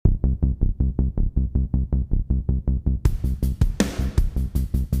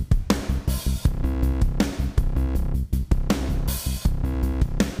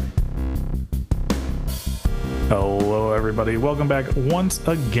Hello, everybody. Welcome back once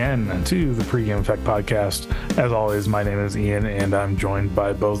again to the Pregame Effect podcast. As always, my name is Ian, and I'm joined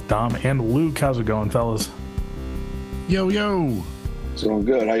by both Dom and Luke. How's it going, fellas? Yo. It's going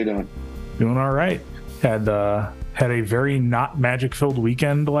good. How you doing? Doing all right. Had a very not magic-filled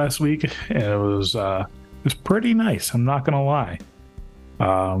weekend last week, and it was pretty nice. I'm not gonna lie.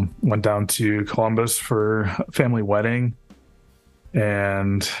 Went down to Columbus for a family wedding,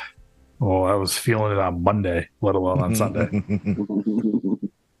 and I was feeling it on Monday, let alone on Sunday.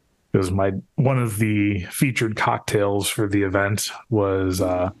 It was one of the featured cocktails for the event was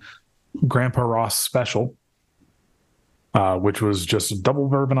Grandpa Ross Special, which was just a double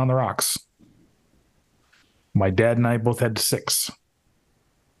bourbon on the rocks. My dad and I both had 6.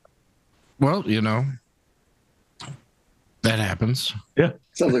 Well, that happens. Yeah,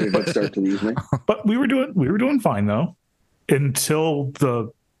 sounds like a good start to the evening. But we were doing fine though, until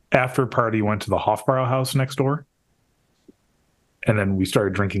the after party went to the Hofbrau house next door, and then we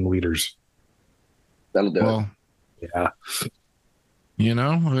started drinking liters. That'll do it. Yeah. Do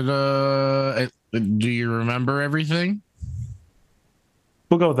you remember everything?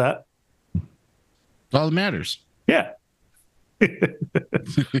 We'll go with that. All that matters. Yeah.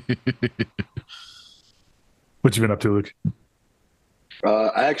 What you been up to, Luke?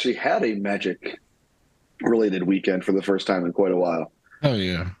 I actually had a magic-related weekend for the first time in quite a while. Oh,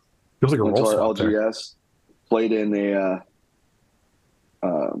 yeah. It was like a went to our roll LGS, played in a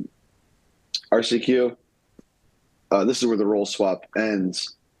RCQ. This is where the roll swap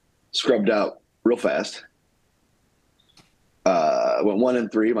ends. Scrubbed out real fast. Went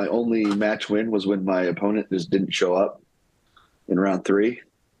 1-3. My only match win was when my opponent just didn't show up in round 3.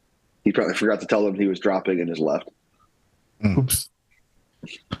 He probably forgot to tell them he was dropping and just left. Oops.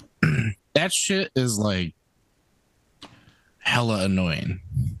 That shit is like hella annoying.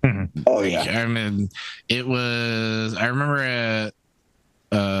 Oh, yeah. I mean, I remember at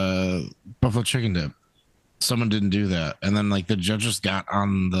Buffalo Chicken Dip, someone didn't do that. And then like the judges got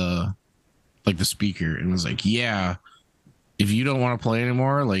on the speaker and was like, yeah, if you don't want to play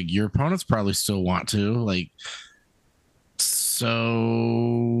anymore, like your opponents probably still want to, like,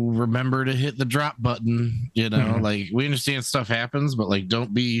 so remember to hit the drop button, like we understand stuff happens, but like,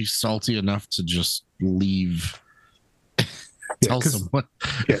 don't be salty enough to just leave. Tell someone.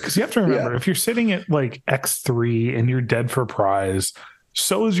 Yeah. Cause you have to remember, if you're sitting at like X3 and you're dead for prize,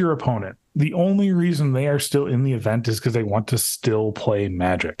 so is your opponent. The only reason they are still in the event is because they want to still play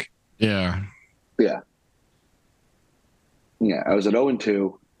Magic. Yeah. Yeah. Yeah. I was at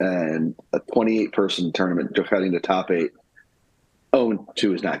 0-2 and a 28-person tournament, cutting the top 8.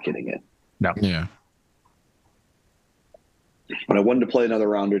 0-2 is not getting it. No. Yeah. But I wanted to play another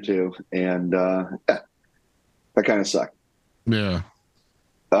round or two, and that kind of sucked. Yeah.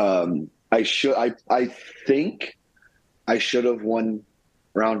 I think I should have won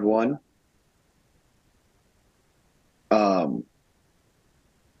round 1.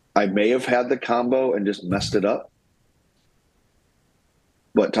 I may have had the combo and just messed it up.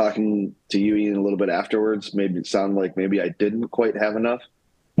 But talking to you, Ian, a little bit afterwards made it sound like maybe I didn't quite have enough.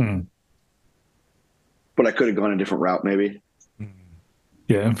 But I could have gone a different route, maybe.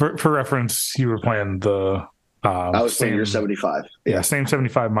 Yeah, and for reference, you were playing the I was playing your 75. Yeah, same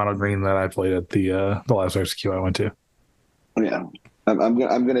 75 mono green that I played at the last RSQ I went to. Yeah, I'm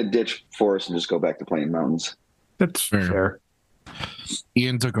gonna ditch forest and just go back to playing mountains. That's fair.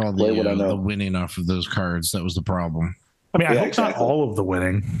 Ian took all the winning off of those cards. That was the problem. I mean, I hope not all of the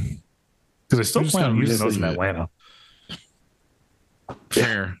winning, because I still plan on using those in Atlanta.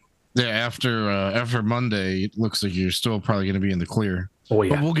 Fair. Yeah, after Monday, it looks like you're still probably going to be in the clear. Oh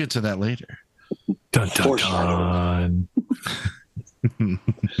yeah, but we'll get to that later. Dun, dun, dun.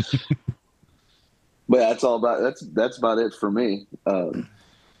 But that's about it for me.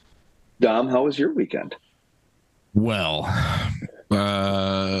 Dom, how was your weekend? Well,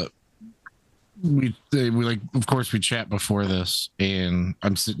 we like, of course, we chat before this, and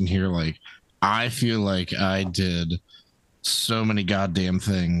I'm sitting here like, I feel like I did so many goddamn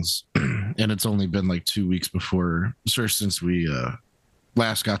things, and it's only been like 2 weeks since we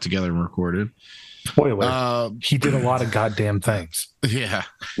last got together and recorded. Spoiler, he did a lot of goddamn things. Yeah.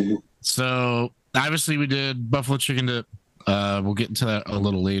 So obviously we did Buffalo Chicken Dip. We'll get into that a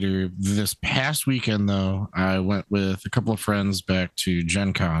little later. This past weekend, though, I went with a couple of friends back to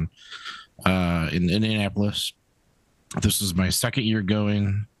Gen Con in Indianapolis. This is my second year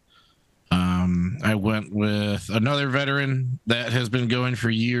going. I went with another veteran that has been going for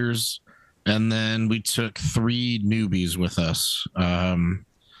years, and then we took 3 newbies with us.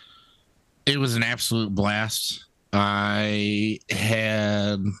 It was an absolute blast. I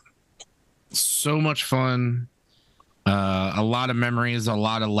had so much fun, a lot of memories, a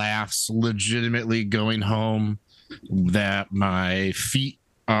lot of laughs, legitimately going home that my feet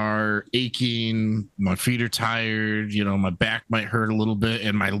are aching, my feet are tired, my back might hurt a little bit,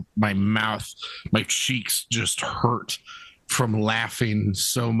 and my mouth, my cheeks just hurt from laughing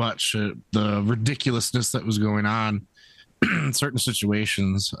so much at the ridiculousness that was going on in certain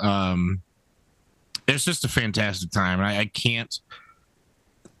situations. It's just a fantastic time. I can't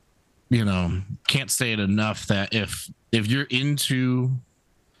say it enough that if you're into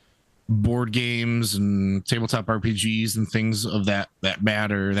board games and tabletop RPGs and things of that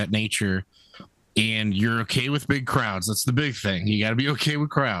matter, that nature, and you're okay with big crowds, that's the big thing. You got to be okay with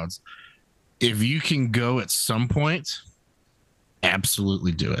crowds. If you can go at some point,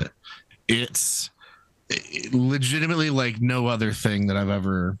 absolutely do it. It's legitimately like no other thing that I've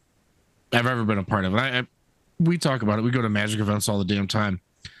ever been a part of. We talk about it. We go to Magic events all the damn time.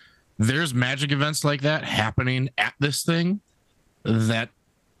 There's Magic events like that happening at this thing that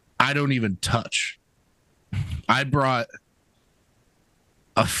I don't even touch. I brought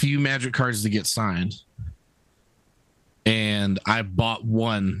a few Magic cards to get signed, and I bought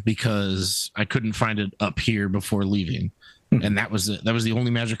one because I couldn't find it up here before leaving, and that was it. That was the only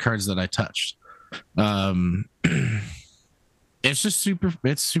Magic cards that I touched. It's just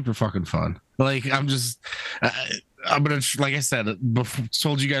super fucking fun. Like, I'm gonna, like I said,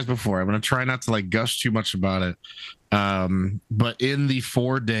 told you guys before, I'm gonna try not to like gush too much about it. But in the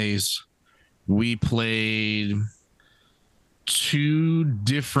 4 days, we played 2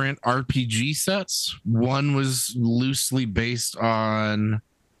 different RPG sets. One was loosely based on,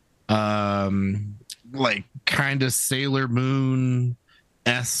 like kind of Sailor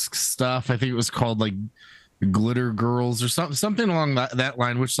Moon-esque stuff. I think it was called like Glitter Girls or something along that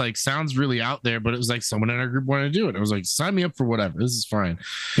line, which like sounds really out there, but it was like someone in our group wanted to do it. It was like, sign me up for whatever, this is fine.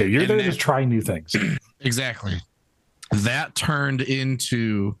 Yeah, you're there to try new things. Exactly. That turned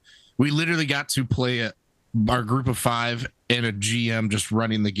into, we literally got to play it, our group of 5 and a GM just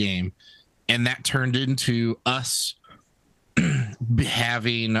running the game, and that turned into us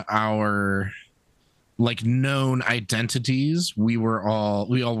having our like known identities. We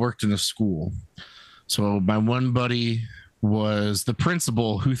all worked in a school. So my one buddy was the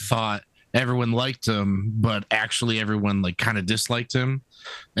principal who thought everyone liked him, but actually everyone like kind of disliked him.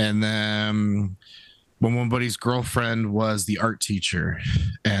 And then one buddy's girlfriend was the art teacher.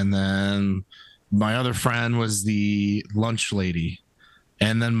 And then my other friend was the lunch lady.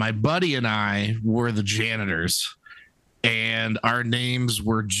 And then my buddy and I were the janitors. And our names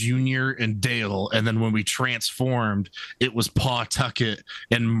were Junior and Dale. And then when we transformed, it was Paw Tuckett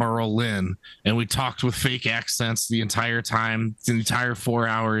and Merle Lynn. And we talked with fake accents the entire time, the entire 4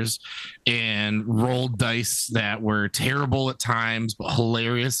 hours, and rolled dice that were terrible at times, but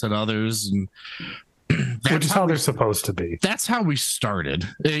hilarious at others. And which is how they're supposed to be. That's how we started.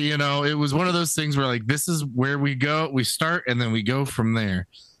 It was one of those things where like, this is where we go. We start and then we go from there.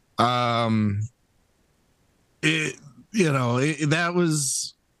 It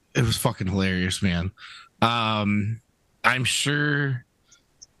was fucking hilarious, man. I'm sure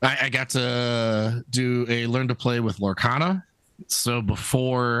I got to do a learn to play with Lorcana. So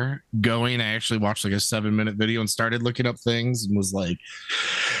before going, I actually watched like a 7-minute video and started looking up things and was like,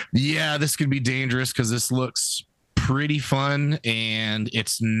 yeah, this could be dangerous because this looks pretty fun and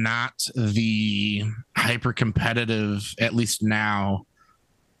it's not the hyper competitive, at least now,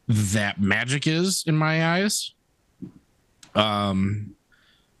 that Magic is in my eyes.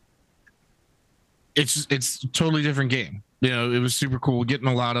 It's a totally different game. It was super cool, getting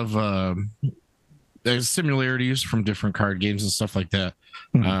a lot of there's similarities from different card games and stuff like that.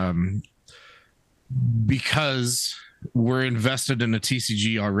 Because we're invested in a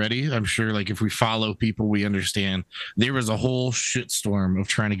TCG already. I'm sure like if we follow people, we understand there was a whole shitstorm of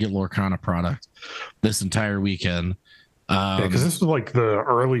trying to get Lorcana product this entire weekend. Because this is like the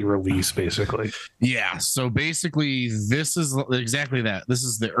early release, basically. Yeah. So basically, this is exactly that. This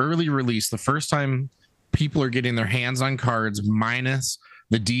is the early release. The first time people are getting their hands on cards, minus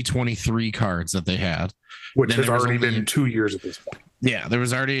the D23 cards that they had, which has already been 2 years at this point. Yeah, there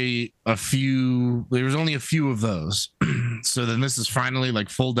was already a few. There was only a few of those. So then this is finally like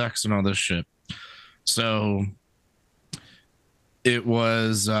full decks and all this shit. So it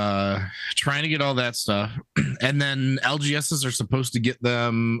was trying to get all that stuff. And then LGSs are supposed to get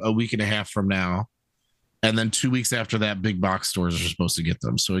them a week and a half from now. And then 2 weeks after that, big box stores are supposed to get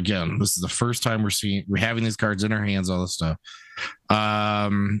them. So again, this is the first time we're having these cards in our hands, all this stuff.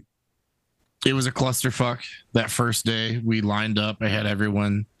 It was a clusterfuck that first day. We lined up. I had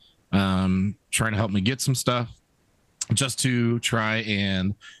everyone trying to help me get some stuff just to try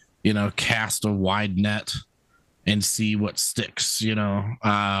and, cast a wide net and see what sticks,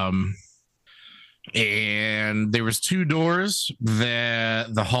 and there was 2 doors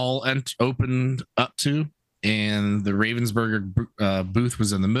that the hall opened up to, and the Ravensburger booth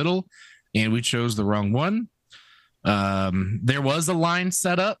was in the middle, and we chose the wrong one. There was a line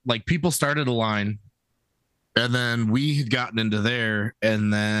set up, like people started a line, and then we had gotten into there,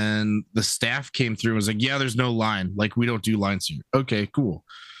 and then the staff came through and was like, yeah, there's no line, like we don't do lines here. Okay, cool.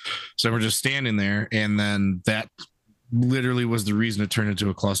 So we're just standing there, and then that literally was the reason it turned into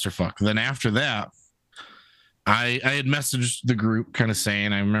a clusterfuck. Then after that, I had messaged the group kind of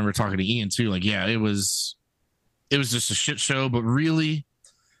saying, I remember talking to Ian too, like, yeah, it was just a shit show, but really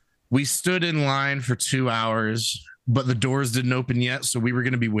we stood in line for 2 hours, but the doors didn't open yet, so we were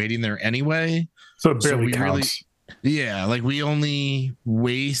going to be waiting there anyway. So it barely counts. Like we only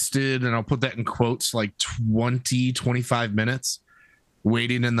wasted, and I'll put that in quotes, like 25 minutes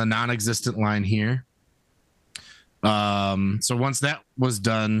waiting in the non-existent line here. So once that was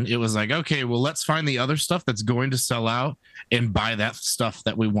done, it was like, okay, well, let's find the other stuff that's going to sell out and buy that stuff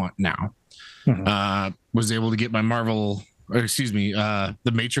that we want now. Was able to get my the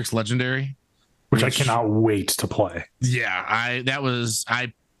Matrix Legendary, which I cannot wait to play. Yeah, I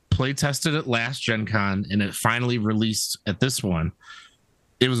play tested it last Gen Con, and it finally released at this one.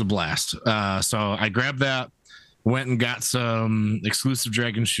 It was a blast. So I grabbed that, went and got some exclusive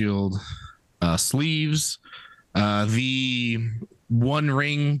Dragon Shield sleeves. The One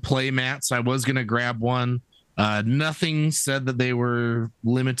Ring play mats, I was going to grab one. Nothing said that they were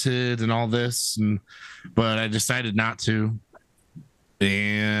limited and all this, but I decided not to.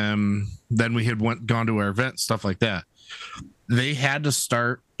 And then we had gone to our event, stuff like that. They had to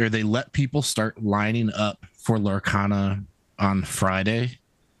start, or they let people start lining up for Lorcana on Friday,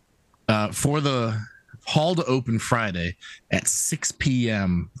 for the hall to open Friday at 6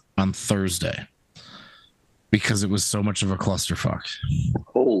 p.m. on Thursday, because it was so much of a clusterfuck.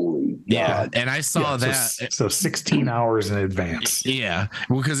 Holy yeah. God. And I saw that. So 16 hours in advance. Yeah.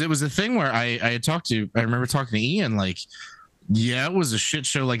 Because it was a thing where I remember talking to Ian, like, yeah, it was a shit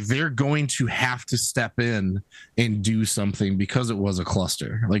show. Like, they're going to have to step in and do something because it was a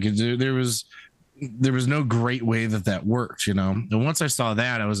cluster. Like, there was no great way that worked, And once I saw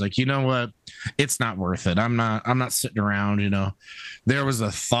that, I was like, you know what? It's not worth it. I'm not sitting around, There was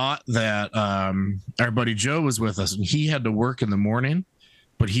a thought that our buddy Joe was with us, and he had to work in the morning,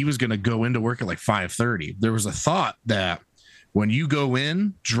 but he was going to go into work at like 5:30. There was a thought that when you go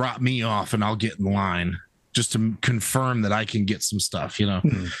in, drop me off and I'll get in line just to confirm that I can get some stuff,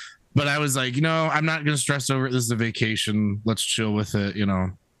 But I was like, I'm not going to stress over it. This is a vacation. Let's chill with it,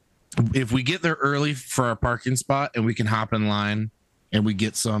 If we get there early for our parking spot and we can hop in line and we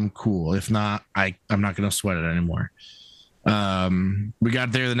get some, cool. If not, I'm not going to sweat it anymore. We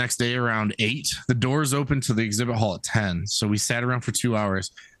got there the next day around 8. The doors opened to the exhibit hall at 10. So we sat around for 2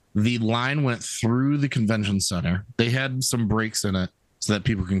 hours. The line went through the convention center. They had some breaks in it so that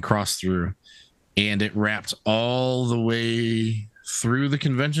people can cross through. And it wrapped all the way through the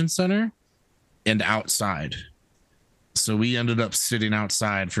convention center and outside. So we ended up sitting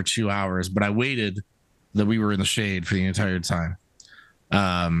outside for 2 hours, but I waited that we were in the shade for the entire time.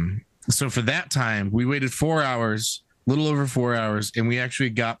 So for that time, we waited 4 hours, a little over 4 hours, and we actually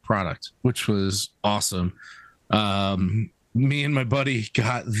got product, which was awesome. Me and my buddy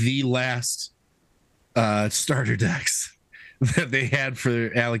got the last starter decks that they had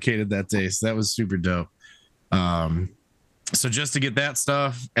for allocated that day. So that was super dope. So just to get that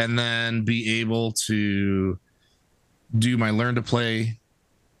stuff and then be able to do my learn to play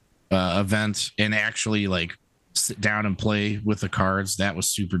event and actually like sit down and play with the cards, that was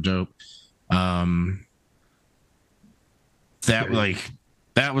super dope. That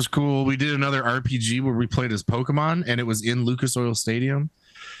was cool. We did another RPG where we played as Pokemon, and it was in Lucas Oil Stadium.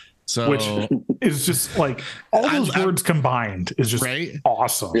 So, which is just like all those words combined is just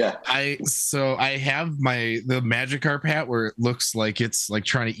awesome. Yeah. I have the Magikarp hat where it looks like it's like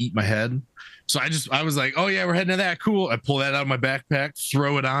trying to eat my head. So I was like, oh yeah, we're heading to that. Cool. I pull that out of my backpack,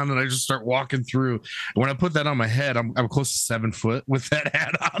 throw it on, and I just start walking through. When I put that on my head, I'm close to 7 foot with that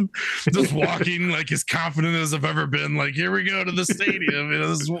hat on, just walking like as confident as I've ever been. Like, here we go to the stadium.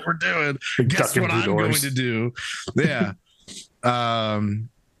 This is what we're doing. Guess what I'm going to do? Yeah.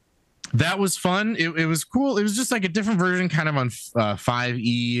 That was fun. It was cool. It was just like a different version kind of on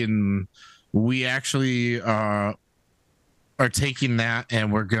 5e, and we actually our are taking that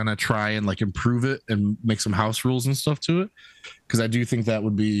and we're gonna try and like improve it and make some house rules and stuff to it, because I do think that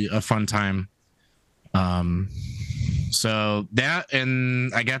would be a fun time. So that,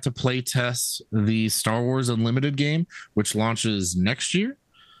 and I got to play test the Star Wars Unlimited game, which launches next year.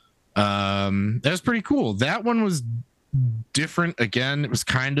 That was pretty cool. That one was different. Again, it was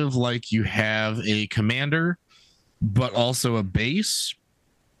kind of like you have a commander but also a base,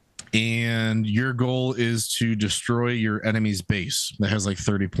 and your goal is to destroy your enemy's base that has like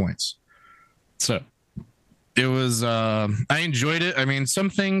 30 points. So it was I enjoyed it. I mean, some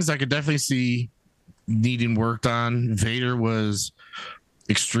things I could definitely see needing worked on. Vader was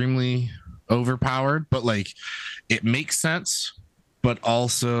extremely overpowered, but like it makes sense, but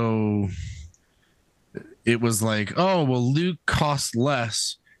also it was like, oh well, Luke costs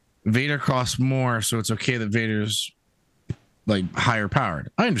less, Vader costs more, so it's okay that Vader's like higher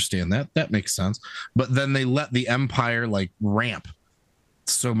powered. I understand that makes sense, but then they let the Empire like ramp,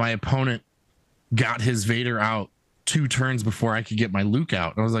 so my opponent got his Vader out 2 turns before I could get my Luke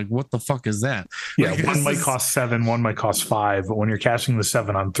out. And I was like, what the fuck is that? Yeah, like, one might cost 7, one might cost 5, but when you're casting the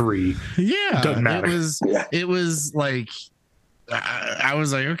 7 on 3, yeah, it doesn't matter. It was like I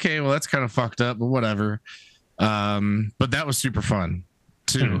was like, okay, well that's kind of fucked up, but whatever. But that was super fun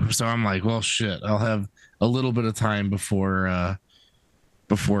too. So I'm like, well shit, I'll have a little bit of time before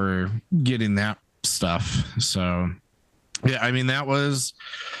getting that stuff. So yeah, I mean it was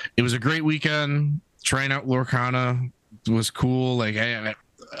a great weekend. Trying out Lorcana was cool. Like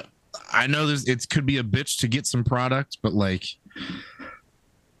I know it could be a bitch to get some product, but like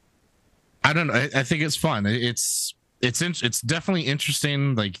I don't know. I think it's fun. It's definitely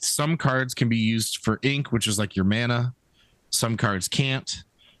interesting. Like some cards can be used for ink, which is like your mana. Some cards can't.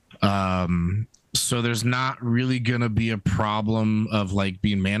 So there's not really gonna be a problem of like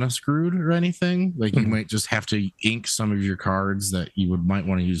being mana screwed or anything. Like you might just have to ink some of your cards that you might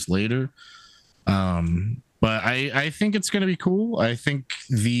want to use later. But I think it's going to be cool. I think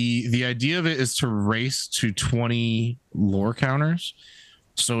the idea of it is to race to 20 lore counters.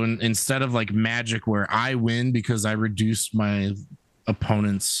 So instead of like Magic where I win because I reduced my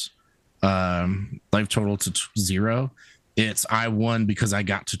opponent's life total to 0, it's I won because I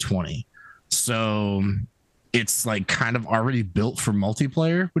got to 20. So it's like kind of already built for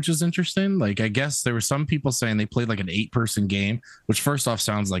multiplayer, which is interesting. Like I guess there were some people saying they played like an 8-person game, which first off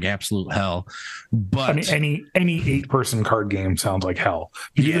sounds like absolute hell. But I mean, any 8-person card game sounds like hell.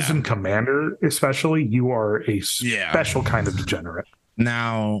 You do this in Commander, especially, you are a special kind of degenerate.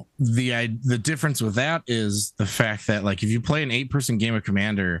 Now the difference with that is the fact that like if you play an 8-person game of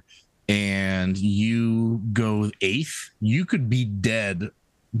Commander and you go 8th, you could be dead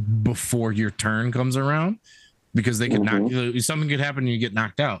before your turn comes around, because they can knock you. Something could happen and you get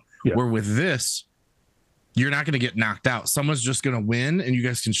knocked out. Yeah. Where with this, you're not going to get knocked out. Someone's just going to win, and you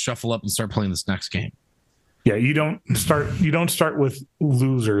guys can shuffle up and start playing this next game. Yeah, you don't start with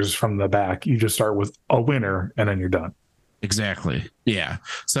losers from the back. You just start with a winner, and then you're done. Exactly. Yeah.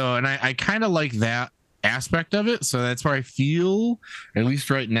 So, and I kind of like that aspect of it. So that's where I feel, at least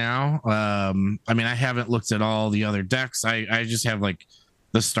right now. I mean, I haven't looked at all the other decks. I just have like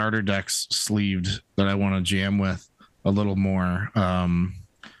the starter decks sleeved that I want to jam with a little more.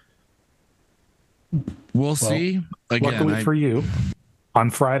 We'll see. Again, luckily for you, on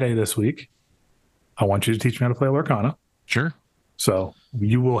Friday this week, I want you to teach me how to play Lorcana. Sure. So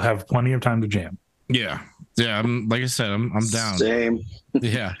you will have plenty of time to jam. Yeah. I'm like I said, I'm down. Same.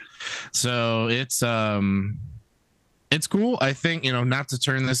 Yeah. So it's cool. I think, not to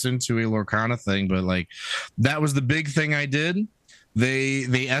turn this into a Lorcana thing, but like that was the big thing I did.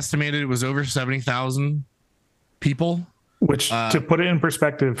 They estimated it was over 70,000 people. Which, to put it in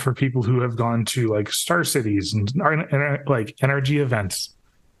perspective for people who have gone to like Star Cities and like NRG events,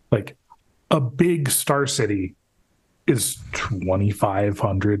 like a big Star City is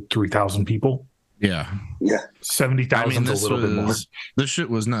 2,500, 3,000 people. Yeah. 70,000 is a little bit more. This shit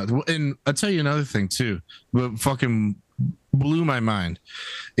was nuts. And I'll tell you another thing too, what fucking blew my mind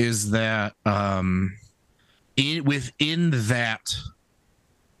is that within that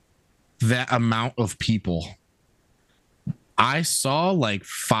amount of people, I saw like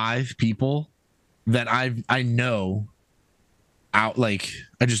 5 people that I know out. Like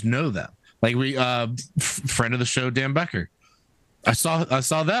I just know them. Like we friend of the show, Dan Becker. I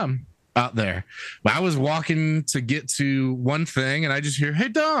saw them out there. But I was walking to get to one thing, and I just hear, "Hey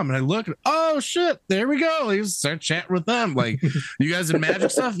Dom," and I look, oh shit, there we go. He start chatting with them. Like, you guys in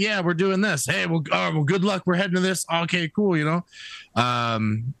Magic stuff? Yeah, we're doing this. Hey, well, good luck. We're heading to this. Okay, cool. Yeah,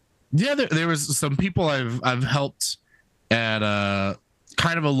 there was some people I've helped at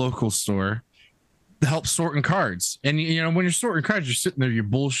kind of a local store help sorting cards. And you know, when you're sorting cards, you're sitting there, you're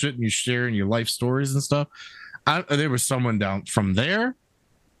bullshitting, you're sharing your life stories and stuff. There was someone down from there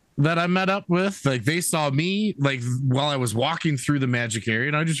that I met up with. Like, they saw me like while I was walking through the magic area,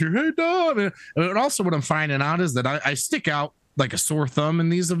 and I just hear, "Hey, Dom!" And also, what I'm finding out is that I stick out like a sore thumb in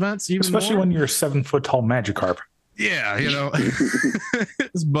these events, even especially more. When you're a 7-foot tall Magikarp. Yeah, you know.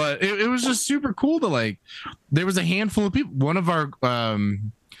 But it was just super cool to, like, there was a handful of people. One of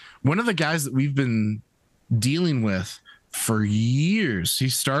the guys that we've been dealing with for years, he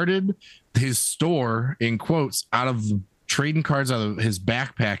started his store, in quotes, out of trading cards out of his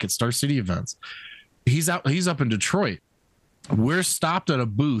backpack at Star City events. He's up in Detroit. We're stopped at a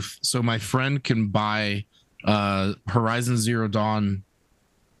booth so my friend can buy Horizon Zero Dawn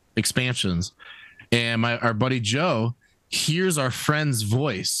expansions. And our buddy Joe hears our friend's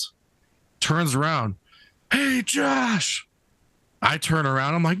voice, turns around, "Hey, Josh." I turn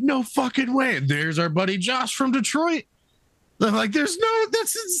around, I'm like, "No fucking way." There's our buddy Josh from Detroit. I'm like,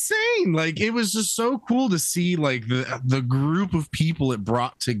 that's insane. Like, it was just so cool to see, like, the group of people it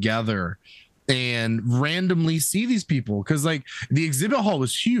brought together and randomly see these people. Because, like, the exhibit hall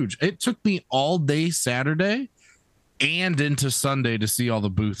was huge. It took me all day Saturday and into Sunday to see all the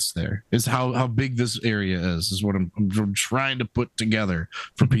booths there. Is how big this area is what I'm trying to put together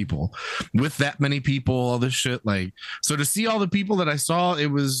for people. With that many people, all this shit, like, so to see all the people that I saw, it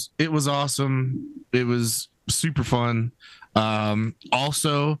was awesome. It was super fun.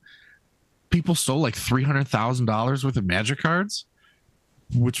 Also, people stole like $300,000 worth of Magic cards,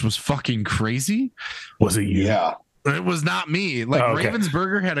 which was fucking crazy. Was it you? Yeah. It was not me. Like, okay.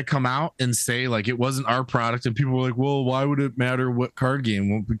 Ravensburger had to come out and say, like, it wasn't our product, and people were like, "Well, why would it matter what card game?"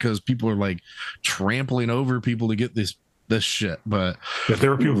 Well, because people are like trampling over people to get this shit. But yeah,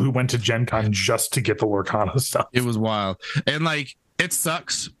 there were people who went to Gen Con just to get the Lorcana stuff. It was wild, and like, it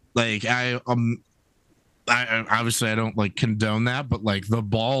sucks. Like, I obviously I don't like condone that, but like, the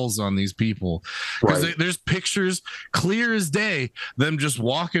balls on these people, because there's pictures clear as day, them just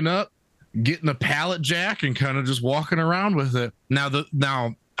walking up, getting a pallet jack, and kind of just walking around with it.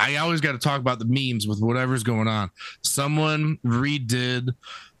 Now I always got to talk about the memes with whatever's going on. Someone redid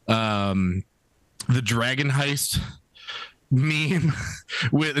the Dragon Heist meme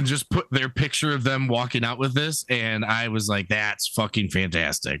with, and just put their picture of them walking out with this, and I was like, that's fucking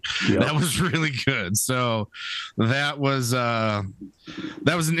fantastic. Yep. That was really good. So that was an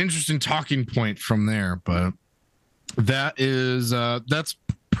interesting talking point from there. But that's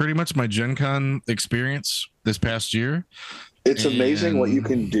pretty much my Gen Con experience this past year. It's amazing what you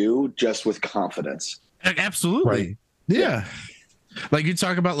can do just with confidence. Absolutely. Right. Yeah. Like, you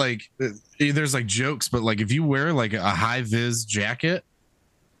talk about, like, there's like jokes, but like, if you wear like a high vis jacket,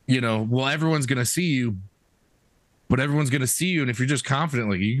 you know, well, everyone's going to see you, but everyone's going to see you. And if you're just confident,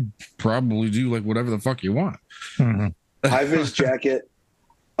 like, you probably do like whatever the fuck you want. Mm-hmm. High vis jacket,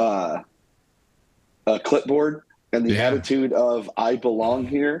 a clipboard, and the attitude of "I belong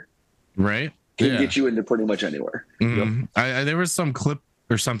here," right? Can get you into pretty much anywhere. Mm-hmm. Yep. There was some clip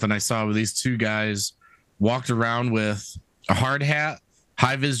or something I saw where these two guys walked around with a hard hat,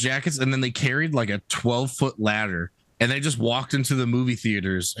 high vis jackets, and then they carried like a 12-foot ladder, and they just walked into the movie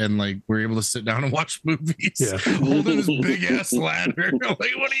theaters and like were able to sit down and watch movies, holding this big ass ladder. Like,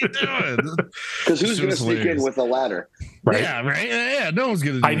 what are you doing? Because who's going to sneak in with a ladder? Right? Yeah, right. Yeah, no one's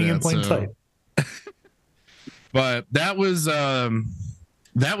going to hiding in plain sight. But that was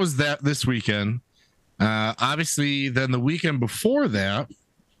this weekend. Obviously, then the weekend before that,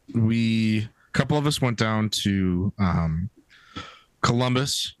 a couple of us went down to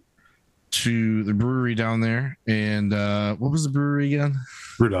Columbus to the brewery down there. And what was the brewery again?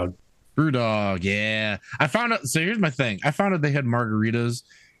 Brewdog, yeah. I found out. So here's my thing. I found out they had margaritas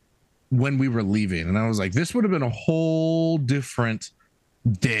when we were leaving, and I was like, this would have been a whole different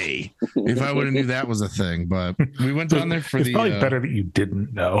day if I would have knew that was a thing. But we went down there for it's probably better that you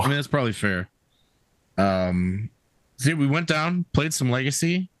didn't know. I mean, that's probably fair. See, we went down, played some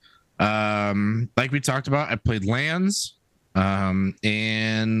Legacy. Like we talked about, I played Lands. And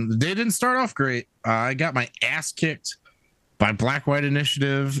they didn't start off great. I got my ass kicked by Black White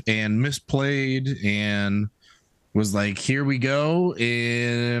Initiative and misplayed, and was like, here we go.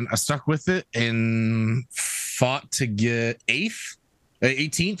 And I stuck with it and fought to get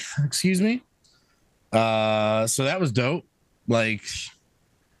 18th, excuse me. So that was dope. Like,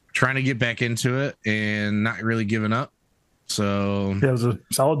 trying to get back into it and not really giving up. So yeah, it was a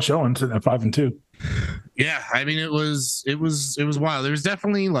solid showing to that 5-2. Yeah, I mean, it was wild. There was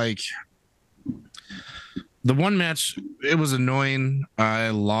definitely like the one match, it was annoying. I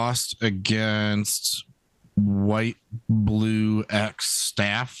lost against white blue X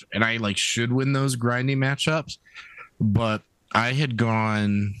staff, and I like should win those grinding matchups, but I had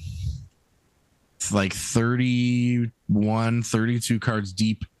gone like 31, 32 cards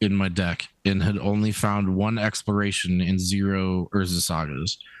deep in my deck and had only found one exploration in 0 Urza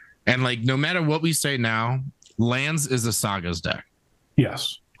Sagas. And like, no matter what we say now, lands is a Sagas deck.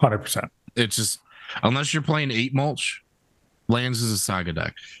 Yes, 100%. It's just, unless you're playing 8 mulch, lands is a Saga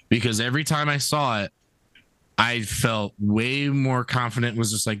deck. Because every time I saw it, I felt way more confident.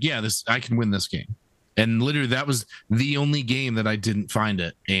 Was just like, yeah, I can win this game. And literally, that was the only game that I didn't find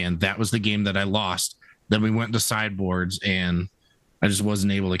it. And that was the game that I lost. Then we went to sideboards, and I just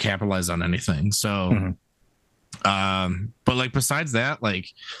wasn't able to capitalize on anything. So, but like, besides that, like,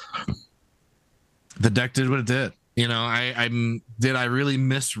 the deck did what it did. You know, I really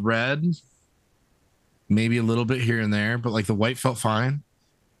misread maybe a little bit here and there, but like the white felt fine.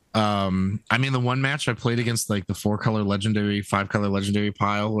 I mean, the one match I played against like the 4-color legendary, 5-color legendary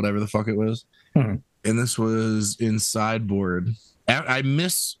pile, whatever the fuck it was. And this was in sideboard. I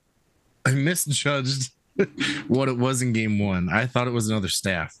misjudged what it was in game 1. I thought it was another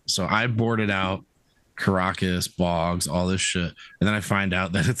staff. So I boarded out Caracas, Bogs, all this shit. And then I find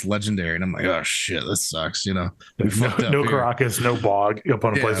out that it's legendary. And I'm like, oh shit, this sucks. You know, no Caracas, no Bog. Your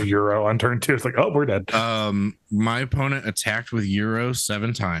opponent plays a Euro on turn 2. It's like, oh, we're dead. My opponent attacked with Euro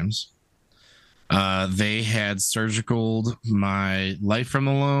 7 times. They had surgicaled my Life from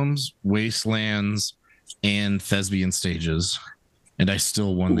the Loams, Wastelands, and Thespian Stages, and I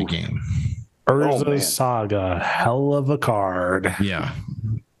still won the game. Urza Saga, hell of a card. Yeah,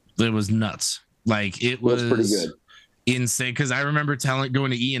 it was nuts. Like, it was pretty good. Insane, because I remember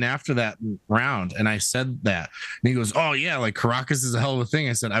going to Ian after that round, and I said that, and he goes, "Oh yeah, like Caracas is a hell of a thing."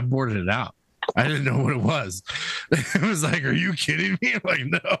 I said, "I boarded it out. I didn't know what it was." I was like, "Are you kidding me?" I'm like,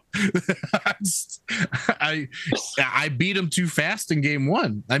 no. I beat him too fast in game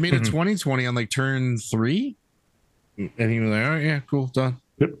 1. I made a 20-20 on like turn 3, and he was like, "All right, yeah, cool, done."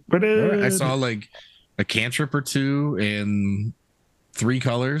 I saw like a cantrip or 2 and 3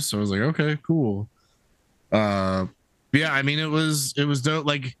 colors, so I was like, "Okay, cool." Yeah, I mean, it was dope.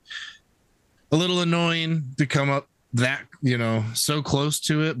 Like, a little annoying to come up that, you know, so close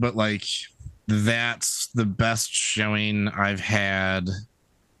to it, but like, that's the best showing I've had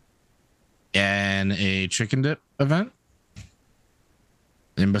in a chicken dip event.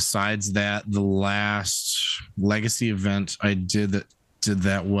 And besides that, the last legacy event I did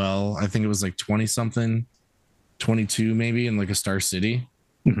that well, I think it was like 20 something, 22 maybe, in like a Star City.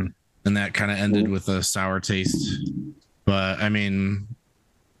 And that kind of ended with a sour taste. But I mean,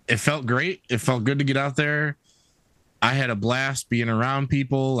 it felt great. It felt good to get out there. I had a blast being around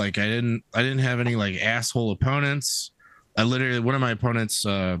people. Like, I didn't have any like asshole opponents. I literally, one of my opponents,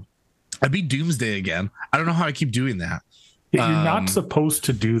 I beat Doomsday again. I don't know how I keep doing that. You're not supposed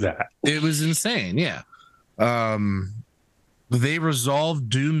to do that. It was insane. Yeah. They resolved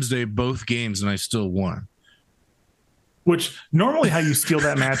Doomsday both games, and I still won. Which normally how you steal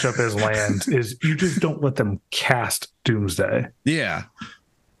that matchup as land is you just don't let them cast Doomsday. Yeah.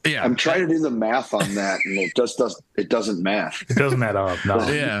 Yeah. I'm trying to do the math on that, and it doesn't math. It doesn't add up. No.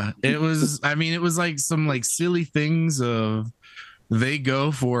 Yeah. It was like some like silly things of they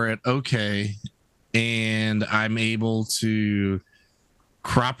go for it. Okay. And I'm able to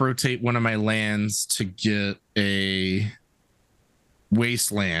crop rotate one of my lands to get a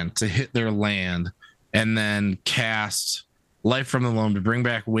wasteland to hit their land, and then cast Life from the Loam to bring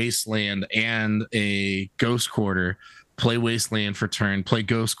back wasteland and a ghost quarter, play wasteland for turn, play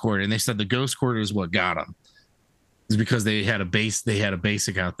ghost quarter. And they said the ghost quarter is what got them. It's because they had a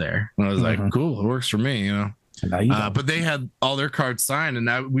basic out there. And I was like, cool, it works for me, you know. But they had all their cards signed, and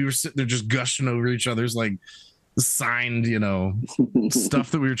now we were sitting there just gushing over each other's like signed, you know,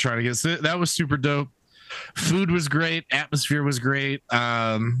 stuff that we were trying to get. So that was super dope. Food was great. Atmosphere was great.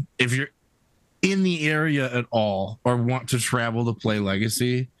 If you're in the area at all or want to travel to play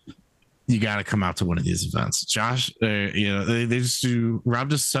Legacy, you got to come out to one of these events. Josh, you know, they just Rob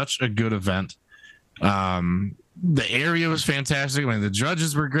does such a good event. The area was fantastic. I mean, the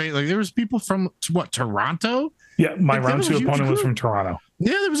judges were great. Like, there was people from Toronto. Yeah, my round 2 opponent was from Toronto.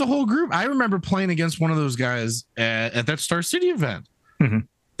 Yeah, there was a whole group. I remember playing against one of those guys at that Star City event. And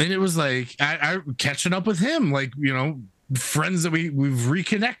it was like I catching up with him, like, you know, friends that we've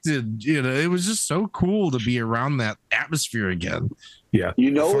reconnected. You know, it was just so cool to be around that atmosphere again. Yeah, you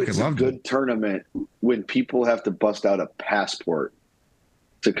know, it's a good tournament when people have to bust out a passport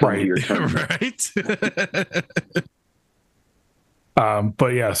to come to your tournament. Right.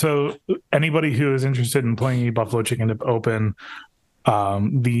 But yeah, so anybody who is interested in playing a Buffalo Chicken Dip Open,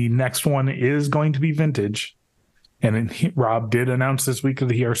 The next one is going to be vintage. And Rob did announce this week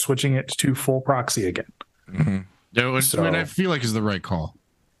that he are switching it to full proxy again. Which I feel like is the right call.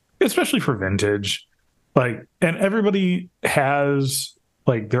 Especially for vintage. Like, and everybody has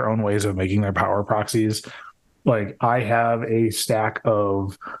like their own ways of making their power proxies. Like, I have a stack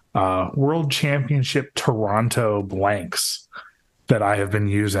of World Championship Toronto blanks that I have been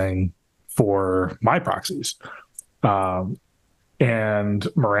using for my proxies. And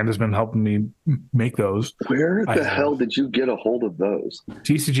Miranda's been helping me make those. Where the hell did you get a hold of those?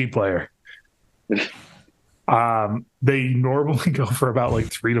 TCG Player. They normally go for about like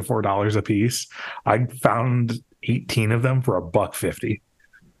 $3 to $4 a piece. I found 18 of them for $1.50.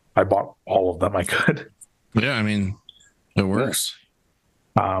 I bought all of them I could. Yeah, I mean, it works.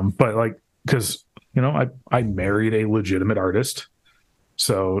 But like, because I married a legitimate artist,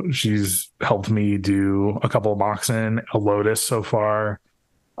 so she's helped me do a couple of Moxen, a Lotus so far,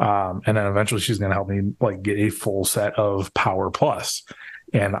 and then eventually she's going to help me like get a full set of Power Plus.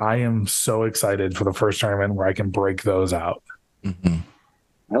 And I am so excited for the first tournament where I can break those out.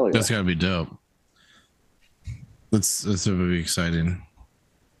 Mm-hmm. That's gotta be dope. That's gonna be exciting.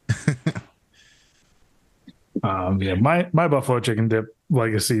 My Buffalo Chicken Dip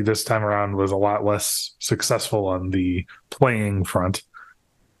legacy this time around was a lot less successful on the playing front.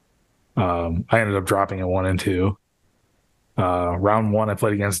 I ended up dropping it 1 and 2. Round 1, I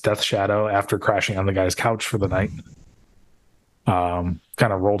played against Death Shadow after crashing on the guy's couch for the night.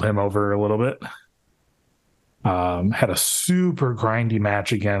 Kind of rolled him over a little bit. Had a super grindy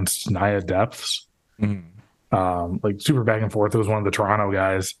match against Naya Depths. Like super back and forth. It was one of the Toronto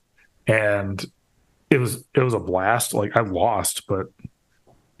guys, and it was a blast. Like, I lost, but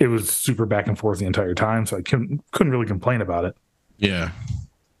it was super back and forth the entire time, so I couldn't really complain about it. Yeah.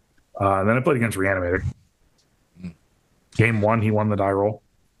 Then I played against Reanimator. Game 1, he won the die roll.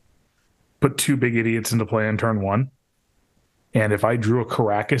 Put 2 big idiots into play in turn 1. And if I drew a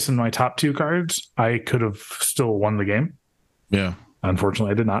Caracas in my top 2 cards, I could have still won the game. Yeah.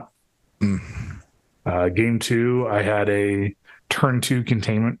 Unfortunately, I did not. Game 2, I had a turn 2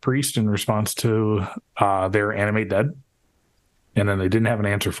 Containment Priest in response to their Animate Dead. And then they didn't have an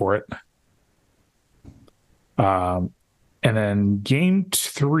answer for it. And then game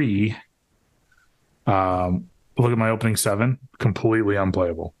 3, look at my opening 7, completely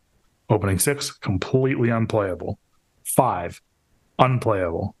unplayable. Opening 6, completely unplayable. 5,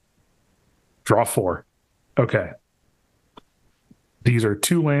 unplayable. Draw 4. Okay. These are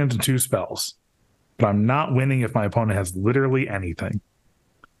 2 lands and 2 spells. But I'm not winning if my opponent has literally anything.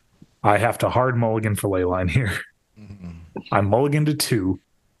 I have to hard mulligan for Leyline here. I mulligan to 2,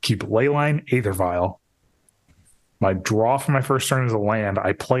 keep Leyline, Aether Vial. My draw for my first turn is a land.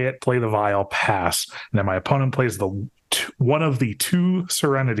 I play it, play the Vial, pass. And then my opponent plays one of the 2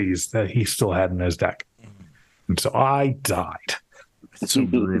 Serenities that he still had in his deck. And so I died. That's so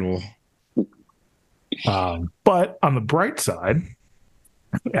brutal. But on the bright side,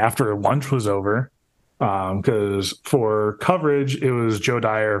 after lunch was over, because for coverage, it was Joe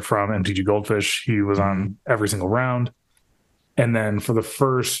Dyer from MTG Goldfish. He was on every single round. And then for the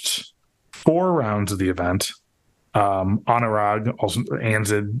first 4 rounds of the event, Anurag, also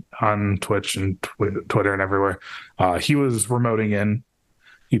Anzid on Twitch and Twitter and everywhere, he was remoting in.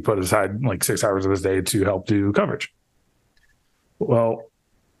 He put aside like 6 hours of his day to help do coverage. Well,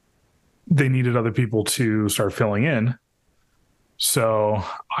 they needed other people to start filling in. So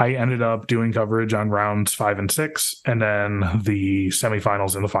I ended up doing coverage on rounds 5 and 6, and then the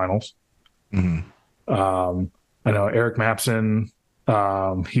semifinals and the finals. I know Eric Mapson,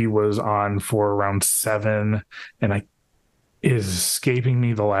 he was on for round 7, and is escaping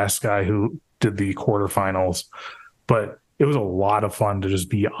me the last guy who did the quarterfinals. But it was a lot of fun to just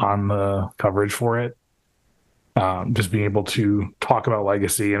be on the coverage for it. Just being able to talk about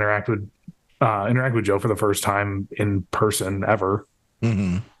Legacy, interact with Joe for the first time in person ever.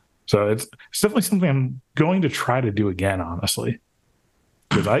 So it's definitely something I'm going to try to do again, honestly,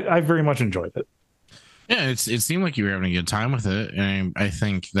 because I very much enjoyed it. Yeah, it seemed like you were having a good time with it, and I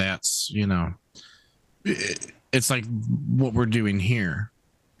think that's it's like what we're doing here.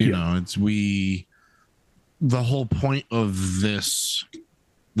 You know, it's the whole point of this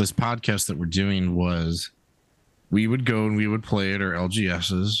podcast that we're doing was we would go and we would play at our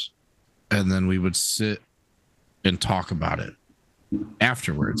LGSs, and then we would sit and talk about it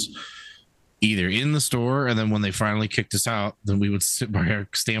afterwards, either in the store, and then when they finally kicked us out, then we would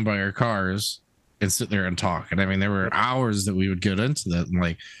stand by our cars and sit there and talk. And I mean, there were hours that we would get into that, and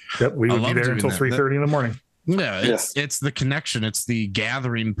like, we would be there until 3:30 in the morning. Yeah, it's the connection, it's the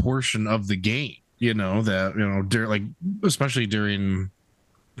gathering portion of the game. that especially during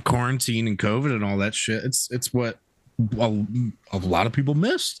quarantine and COVID and all that shit, it's what a lot of people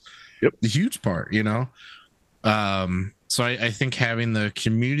missed. Yep. The huge part, so I think having the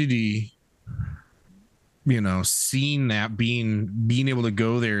community, seeing that, being able to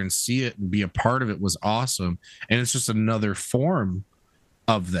go there and see it and be a part of it was awesome. And it's just another form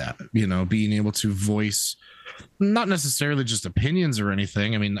of that, being able to voice not necessarily just opinions or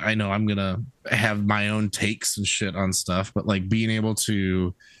anything. I mean, I know I'm gonna have my own takes and shit on stuff, but like being able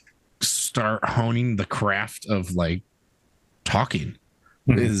to start honing the craft of like talking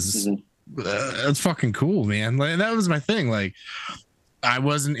is that's fucking cool, man. Like that was my thing. Like I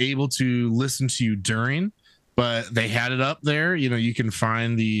wasn't able to listen to you during, but they had it up there. You can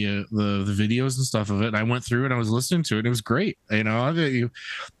find the videos and stuff of it. And I went through it. I was listening to it. It was great.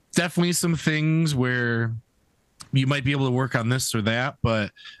 Definitely some things where you might be able to work on this or that.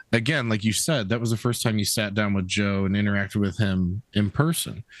 But again, like you said, that was the first time you sat down with Joe and interacted with him in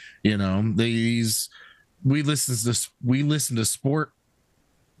person. We listen to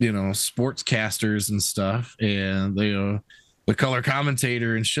sportscasters and stuff, and the color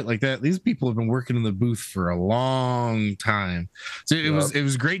commentator and shit like that. These people have been working in the booth for a long time. So it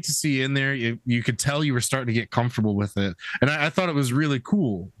was great to see in there. You could tell you were starting to get comfortable with it. And I thought it was really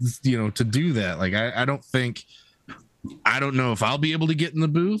cool, to do that. Like, I don't know if I'll be able to get in the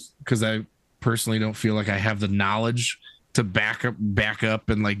booth because I personally don't feel like I have the knowledge to back up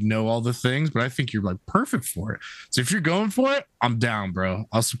and like know all the things, but I think you're like perfect for it. So if you're going for it, I'm down, bro.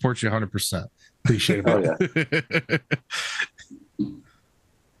 I'll support you 100%. Appreciate it.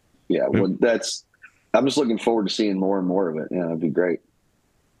 Yeah. Well, I'm just looking forward to seeing more and more of it. Yeah, that'd be great.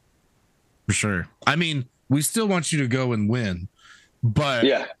 For sure. I mean, we still want you to go and win, but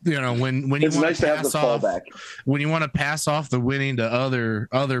when you it's nice to have the fallback. When you want to pass off the winning to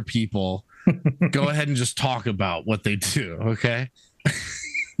other people, go ahead and just talk about what they do. Okay.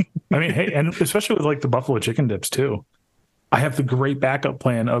 I mean, hey, and especially with like the buffalo chicken dips too. I have the great backup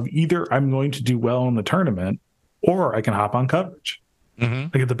plan of either I'm going to do well in the tournament or I can hop on coverage. I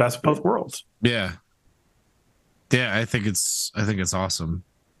get the best of both worlds. Yeah. Yeah. I think it's awesome.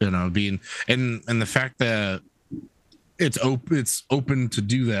 Being, and the fact that it's open to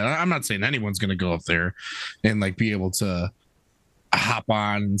do that. I'm not saying anyone's going to go up there and like be able to hop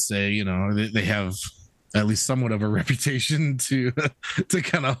on and say, they have at least somewhat of a reputation to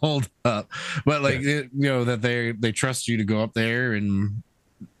kind of hold up, but like, that they trust you to go up there and,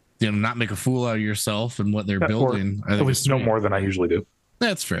 not make a fool out of yourself and what they're building. At least no more than I usually do.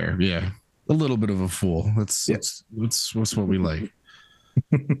 That's fair. Yeah. A little bit of a fool. That's what we like.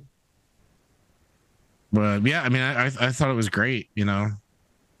 But yeah, I mean, I thought it was great, and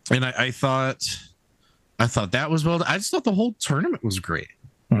I thought that was well. I just thought the whole tournament was great.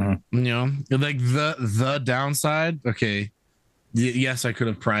 Like the downside. Okay, yes, I could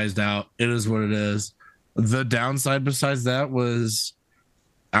have prized out. It is what it is. The downside, besides that, was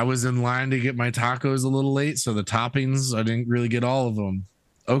I was in line to get my tacos a little late, so the toppings I didn't really get all of them.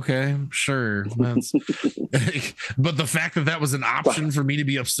 Okay, sure. That's but the fact that was an option for me to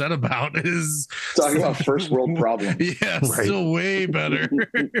be upset about is talking about first world problem. Yeah, right. Still way better.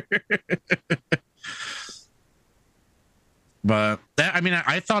 But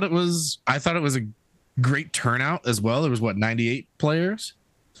I thought it was a great turnout as well. There was 98 players?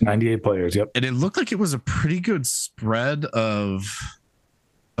 98 players, yep. And it looked like it was a pretty good spread of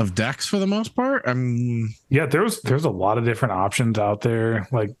decks for the most part. Yeah, there's a lot of different options out there.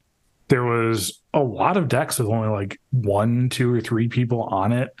 Like there was a lot of decks with only like 1, 2, or 3 people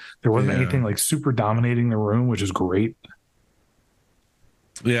on it. There wasn't anything like super dominating the room, which is great.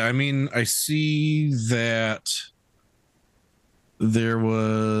 Yeah, I see that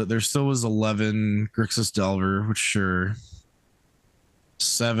there still was 11 Grixis Delver, which sure.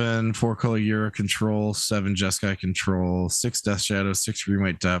 7 4-color Euro control, 7 Jeskai control, 6 Death Shadow, 6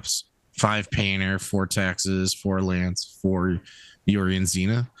 Green-White Depths, 5 Painter, 4 Taxes, 4 Lance, 4 Yuri and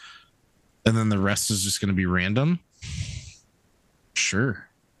Xena. And then the rest is just going to be random. Sure.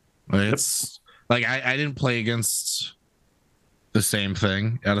 It's like I didn't play against the same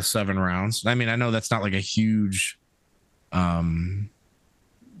thing out of 7 rounds. I know that's not like a huge like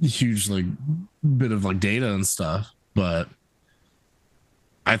bit of like data and stuff, but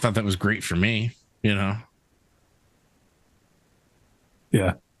I thought that was great for me, Yeah.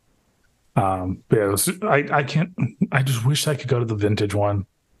 I just wish I could go to the vintage one.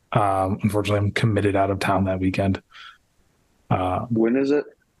 Unfortunately, I'm committed out of town that weekend. When is it?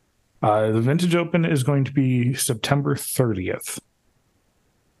 The Vintage Open is going to be September 30th.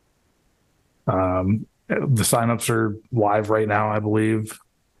 The signups are live right now, I believe.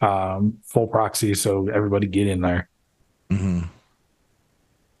 full proxy, so everybody get in there. Mm-hmm.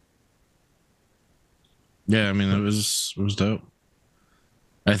 Yeah, I mean, it was dope.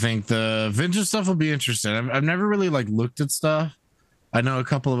 I think the vintage stuff will be interesting. I've never really like looked at stuff. I know a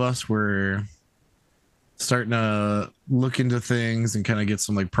couple of us were starting to look into things and kind of get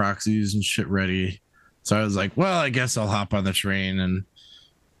some like proxies and shit ready. So I was like, well, I guess I'll hop on the train. And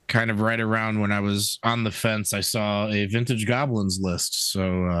kind of right around when I was on the fence, I saw a vintage goblins list.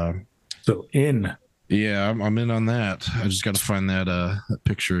 So yeah, I'm in on that. I just got to find that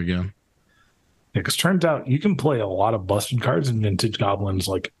picture again. Because turns out you can play a lot of busted cards in vintage goblins,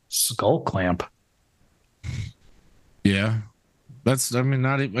 like Skull Clamp. Yeah, that's, I mean,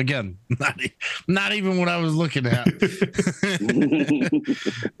 not even what I was looking at.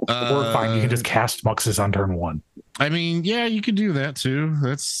 Or fine, you can just cast Muxus on turn 1. I mean, yeah, you could do that too.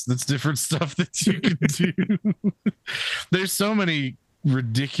 That's different stuff that you can do. There's so many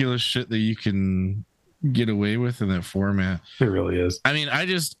ridiculous shit that you can get away with in that format. It really is. I mean, I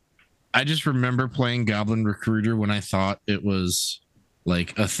just remember playing Goblin Recruiter when I thought it was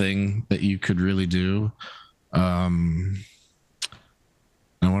like a thing that you could really do. I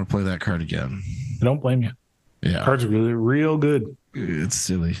want to play that card again. I don't blame you. Yeah, cards are really real good. It's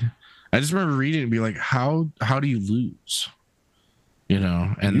silly. I just remember reading it and be like, how do you lose? You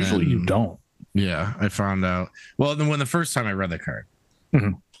know, and usually then, you don't. Yeah, I found out. Well, then when the first time I read the card,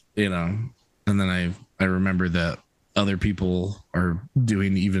 you know, and then I remember that other people are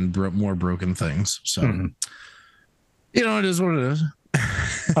doing even more broken things. So, you know, it is what it is.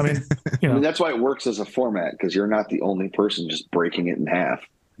 I mean, you know, that's why it works as a format, because you're not the only person just breaking it in half.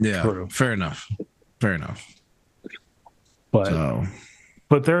 Yeah, true. Fair enough.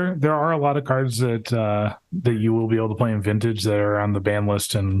 But there are a lot of cards that that you will be able to play in vintage that are on the ban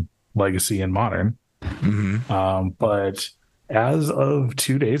list in Legacy and Modern. But as of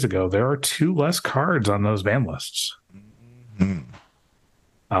 2 days ago, there are 2 less cards on those ban lists.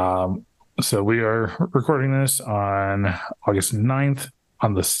 So we are recording this on August 9th.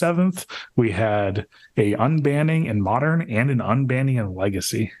 On the 7th, we had a unbanning in Modern and an unbanning in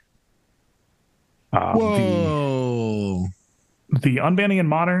Legacy. Whoa. The unbanning in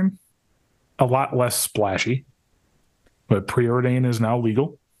Modern, a lot less splashy, but Preordain is now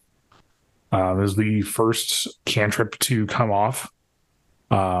legal. Is the first cantrip to come off.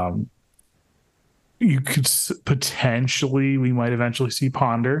 You could potentially, we might eventually see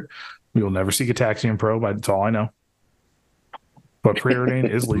Ponder. We will never see Gataxian Probe. That's all I know. But Preordain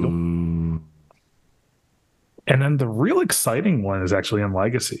is legal. And then the real exciting one is actually in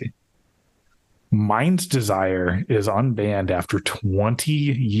Legacy. Mind's Desire is unbanned after 20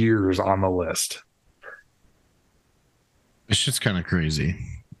 years on the list. It's just kind of crazy.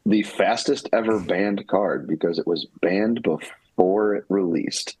 The fastest ever banned card, because it was banned before it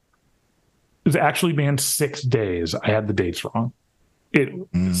released. It was actually banned 6 days. I had the dates wrong.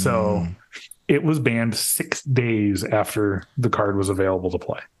 So it was banned 6 days after the card was available to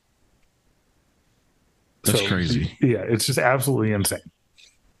play. That's crazy. Yeah, it's just absolutely insane.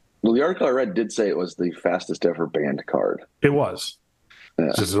 Well, the article I read did say it was the fastest ever banned card. It was.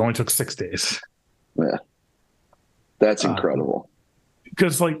 Yeah. Just it only took 6 days. Yeah. That's incredible.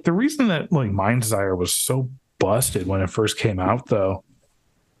 Because like the reason that like Mind's Desire was so busted when it first came out, though,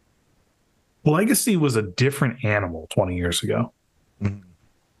 Legacy was a different animal 20 years ago.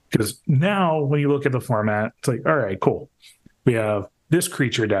 Because now when you look at the format, it's like, all right, cool. We have this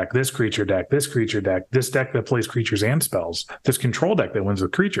creature deck, this creature deck, this creature deck, this deck that plays creatures and spells, this control deck that wins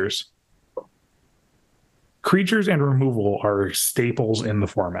with creatures. Creatures and removal are staples in the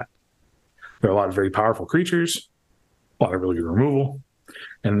format. There are a lot of very powerful creatures, a lot of really good removal,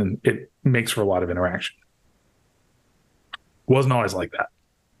 and then it makes for a lot of interaction. Wasn't always like that.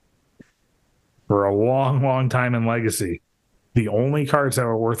 For a long, long time in Legacy, the only cards that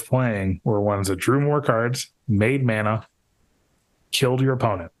were worth playing were ones that drew more cards, made mana, killed your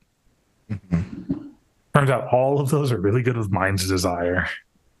opponent. Turns out all of those are really good with Mind's Desire.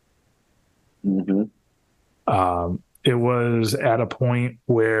 It was at a point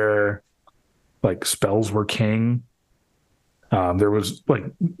where like spells were king. There was like,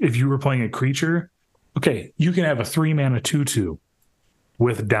 if you were playing a creature, okay, you can have a 3-mana 2/2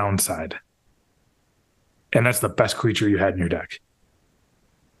 with downside. And that's the best creature you had in your deck.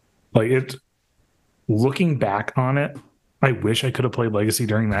 Like it, looking back on it, I wish I could have played Legacy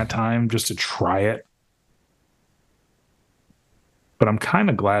during that time just to try it. But I'm kind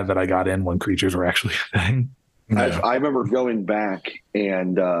of glad that I got in when creatures were actually a thing. I remember going back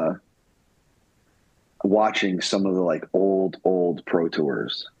and watching some of the like old Pro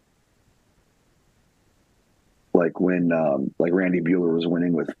Tours. like when like Randy Bueller was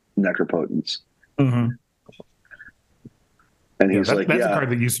winning with Necropotence. Mm-hmm. And he's like, that's a card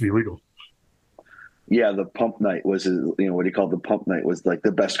that used to be legal. Yeah, the Pump Knight was his, what he called the Pump Knight was like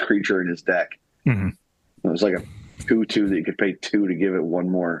the best creature in his deck. Mm-hmm. It was like a 2/2 that you could pay 2 to give it 1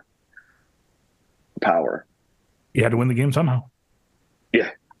 more power. You had to win the game somehow.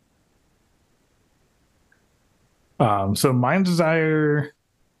 Yeah. So Mind's Desire,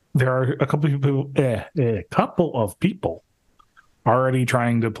 there are a couple of people already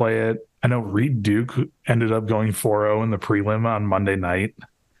trying to play it. I know Reed Duke ended up going 4-0 in the prelim on Monday night,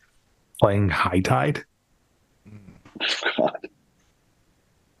 playing High Tide. God.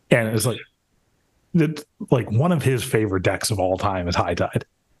 And it's like one of his favorite decks of all time is High Tide.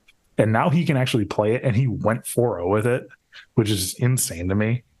 And now he can actually play it, and he went 4-0 with it, which is insane to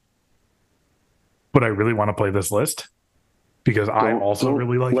me. But I really want to play this list because I also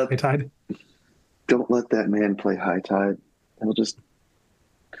really like High Tide. Don't let that man play High Tide. He'll just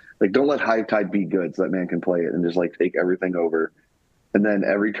don't let High Tide be good so that man can play it and just take everything over. And then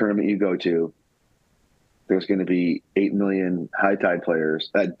every tournament you go to, there's going to be 8 million High Tide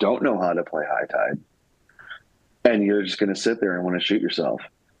players that don't know how to play High Tide. And you're just going to sit there and want to shoot yourself.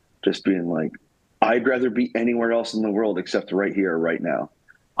 Just being like, I'd rather be anywhere else in the world except right here, right now.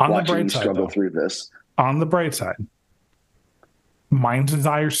 Watching you struggle through this. On the bright side, Mind's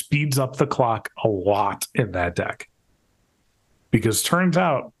Desire speeds up the clock a lot in that deck. Because turns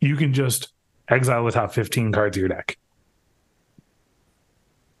out you can just exile the top 15 cards of your deck.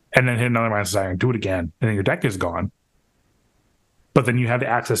 And then hit another Mind's Desire and do it again. And then your deck is gone. But then you have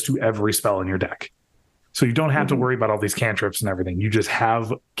access to every spell in your deck. So you don't have to worry about all these cantrips and everything. You just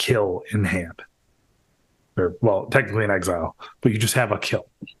have kill in hand. Or, well, technically an exile, but you just have a kill.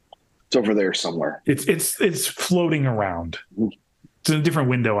 It's over there somewhere. It's floating around. It's in a different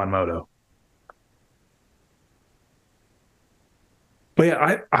window on Moto. But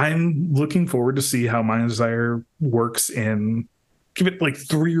yeah, I'm looking forward to see how Mind's Desire works in, give it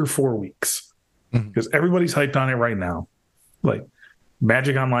 3 or 4 weeks. Because everybody's hyped on it right now.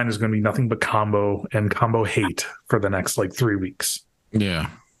 Magic Online is going to be nothing but combo and combo hate for the next 3 weeks. Yeah.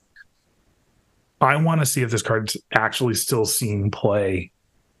 I want to see if this card's actually still seeing play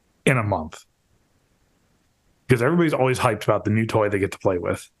in a month. Because everybody's always hyped about the new toy they get to play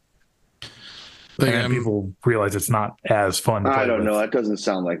with. And then people realize it's not as fun to play I don't with. know. That doesn't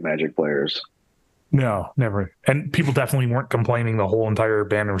sound like Magic players. No, never. And people definitely weren't complaining the whole entire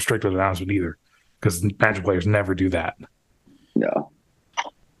ban and restricted announcement either. Because Magic players never do that. No.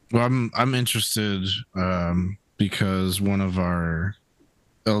 Well, I'm interested because one of our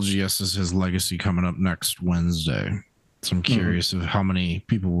LGSs has Legacy coming up next Wednesday. So I'm curious of how many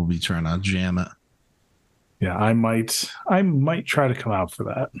people will be trying to jam it. Yeah, I might try to come out for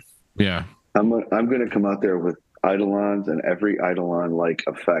that. Yeah. I'm going to come out there with Eidolons and every Eidolon-like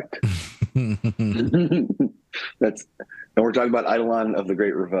effect. And we're talking about Eidolon of the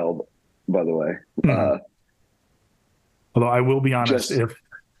Great Revel, by the way. Although I will be honest, if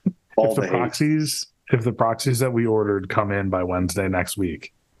the proxies that we ordered come in by Wednesday next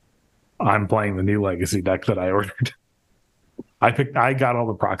week, I'm playing the new Legacy deck that I ordered. I got all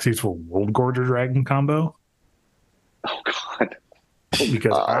the proxies for World Gorger Dragon combo. Oh God.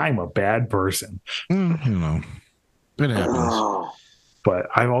 Because I'm a bad person. It happens. But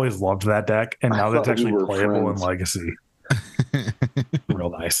I've always loved that deck, and now that's actually playable in Legacy. Real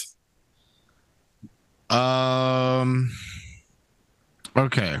nice.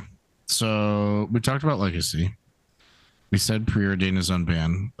 Okay. So we talked about Legacy. We said Preordain is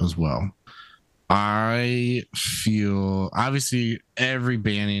unbanned as well. I feel obviously every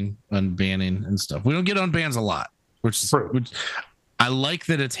banning, unbanning, and stuff. We don't get unbans a lot, which I like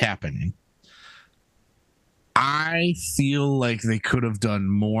that it's happening. I feel like they could have done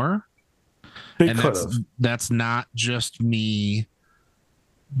more. That's not just me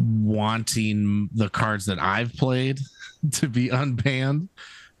wanting the cards that I've played to be unbanned.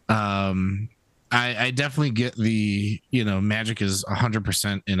 I definitely get the, Magic is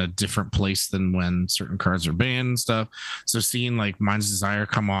 100% in a different place than when certain cards are banned and stuff. So seeing Mind's Desire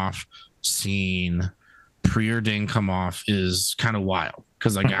come off, seeing Preordain come off is kind of wild.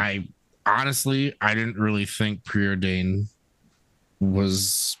 Because I honestly didn't really think Preordain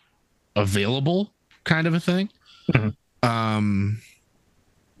was available, kind of a thing.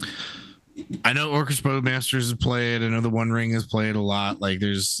 I know Orcus Bowmasters have played. I know the One Ring has played a lot.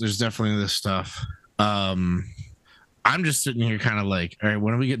 There's definitely this stuff. I'm just sitting here kind of all right,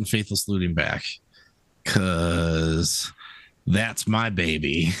 when are we getting Faithless Looting back? Because that's my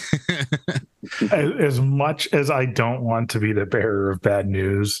baby. As much as I don't want to be the bearer of bad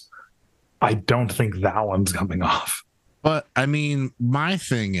news, I don't think that one's coming off. But I mean, my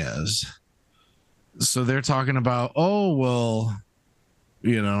thing is, so they're talking about, oh, well,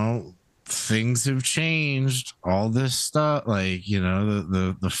 things have changed, all this stuff, like,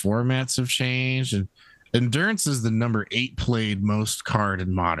 the formats have changed, and Endurance is the number 8 played most card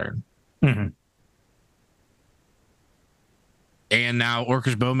in Modern. Mm-hmm. And now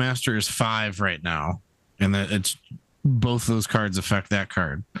Orcish Bowmaster is 5 right now. And that it's both those cards affect that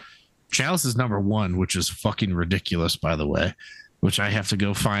card. Chalice is number 1, which is fucking ridiculous, by the way, which I have to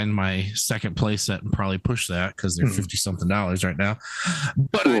go find my second play set and probably push that because they're $50 something right now.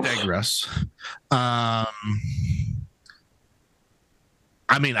 But I digress. I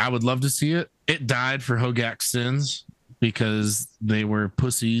mean, I would love to see it. It died for Hogak's sins because they were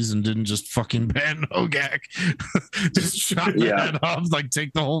pussies and didn't just fucking ban Hogak. Just shot the head off, like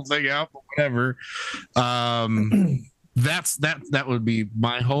take the whole thing out, but whatever. That would be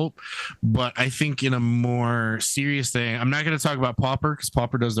my hope. But I think in a more serious thing, I'm not going to talk about Pauper because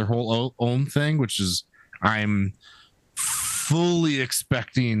Pauper does their whole own thing, which is I'm fully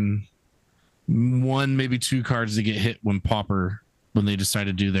expecting 1, maybe 2 cards to get hit when they decide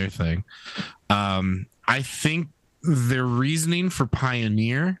to do their thing. I think their reasoning for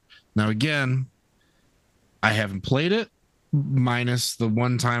Pioneer, now again, I haven't played it minus the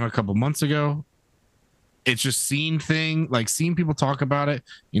one time a couple months ago. It's just seeing people talk about it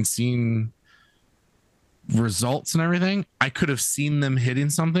and seeing results and everything. I could have seen them hitting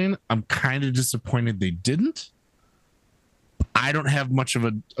something. I'm kind of disappointed they didn't. I don't have much of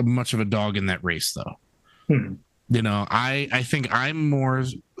a dog in that race though. I think I'm more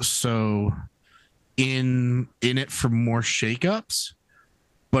so in it for more shakeups.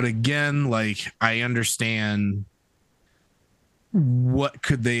 But again, like I understand what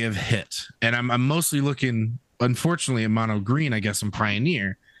could they have hit, and I'm mostly looking, unfortunately, in mono green, I guess, in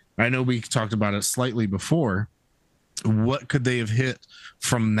Pioneer. I know we talked about it slightly before. What could they have hit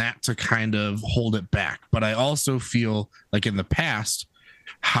from that to kind of hold it back? But I also feel like in the past,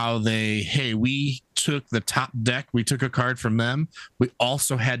 how we took the top deck, we took a card from them. We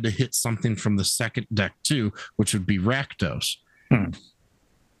also had to hit something from the second deck too, which would be Rakdos.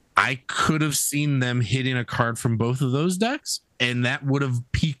 I could have seen them hitting a card from both of those decks, and that would have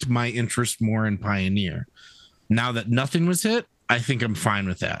piqued my interest more in Pioneer. Now that nothing was hit, I think I'm fine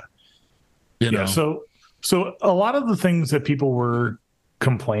with that. So a lot of the things that people were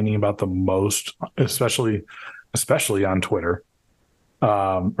complaining about the most, especially on Twitter,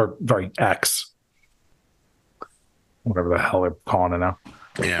 X, whatever the hell they're calling it now.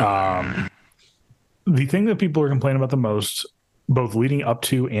 Yeah. The thing that people were complaining about the most, both leading up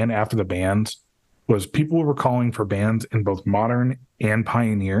to and after the bans, was people were calling for bans in both Modern and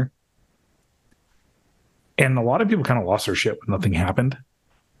Pioneer. And a lot of people kind of lost their shit when nothing happened.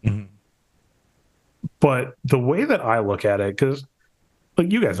 Mm-hmm. But the way that I look at it, because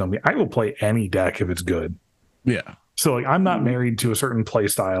like you guys know me, I will play any deck if it's good. Yeah. So like I'm not married to a certain play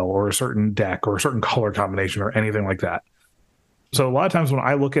style or a certain deck or a certain color combination or anything like that. So a lot of times when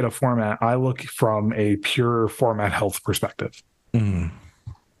I look at a format, I look from a pure format health perspective. Mm.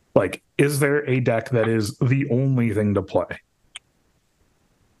 Like, is there a deck that is the only thing to play?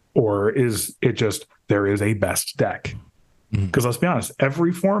 Or is it just there is a best deck? Because let's be honest,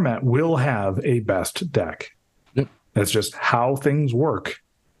 every format will have a best deck. Yep. That's just how things work.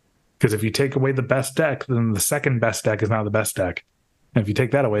 Because if you take away the best deck, then the second best deck is now the best deck. And if you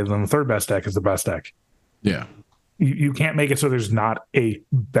take that away, then the third best deck is the best deck. Yeah. You can't make it so there's not a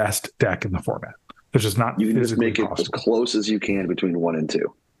best deck in the format. There's just not. You can just make it possible. as close as you can between 1 and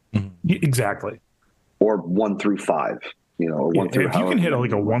 2. Exactly. Or 1 through 5. Or 1 through. If you can hit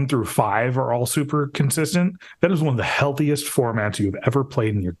like a 1 through 5 are all super consistent, that is one of the healthiest formats you've ever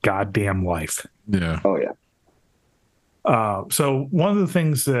played in your goddamn life. Yeah. Oh yeah. So one of the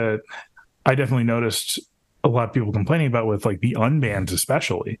things that I definitely noticed a lot of people complaining about with like the unbans,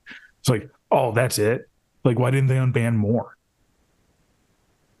 especially, it's like, oh, that's it. Like, why didn't they unban more?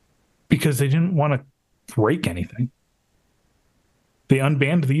 Because they didn't want to break anything. They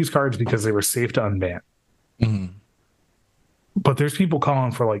unbanned these cards because they were safe to unban. Mm-hmm. But there's people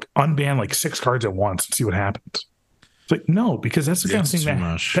calling for like unban like 6 cards at once and see what happens. It's like, no, because that's the kind of thing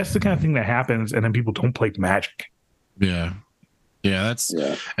that's the kind of thing that happens, and then people don't play Magic. Yeah.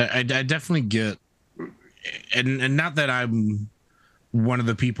 I definitely get, and not that I'm one of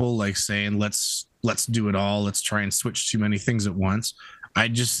the people like saying let's do it all, let's try and switch too many things at once. I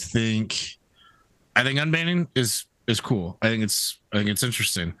think unbanning is cool. I think it's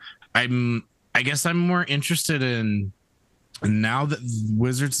interesting. I guess I'm more interested in, now that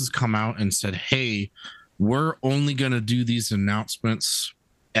Wizards has come out and said, hey, we're only going to do these announcements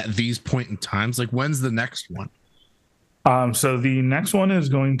at these point in times? Like, when's the next one? So the next one is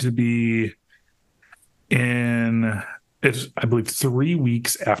going to be it's I believe 3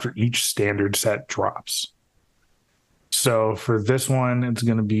 weeks after each standard set drops. So for this one, it's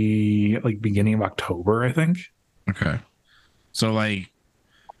going to be like beginning of October, I think. Okay. So like,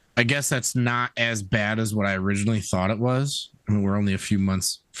 I guess that's not as bad as what I originally thought it was. I mean, we're only a few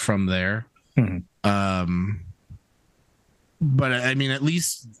months from there. But I mean, at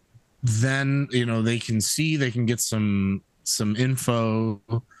least then, they can get some info,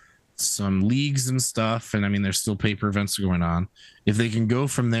 some leagues and stuff. And I mean, there's still paper events going on. If they can go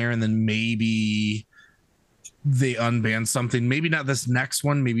from there and then maybe they unban something, maybe not this next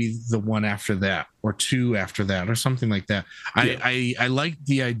one, maybe the one after that or 2 after that or something like that. Yeah. I like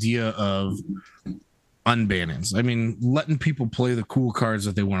the idea of unbannings. I mean, letting people play the cool cards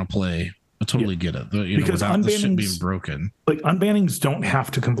that they want to play. I totally get it. Because without the shit being broken. Like, unbannings don't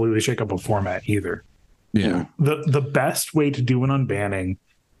have to completely shake up a format either. Yeah. The best way to do an unbanning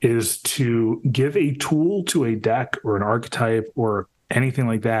is to give a tool to a deck or an archetype or anything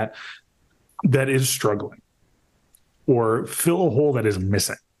like that is struggling, or fill a hole that is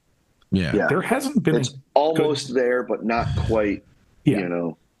missing. Yeah. There hasn't been almost there, but not quite,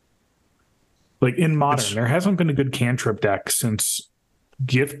 Like in Modern, there hasn't been a good cantrip deck since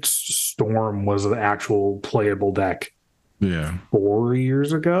Gift Storm was an actual playable deck. 4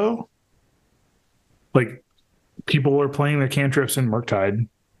 years ago. Like, people are playing their cantrips in Murktide,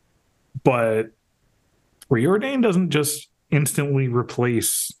 but Preordain doesn't just instantly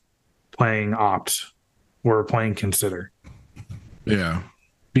replace playing Opt or playing Consider. Yeah.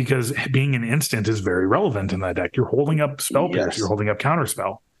 Because being an instant is very relevant in that deck. You're holding up Spell Pierce, you're holding up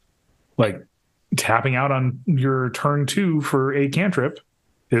Counterspell. Like, tapping out on your turn 2 for a cantrip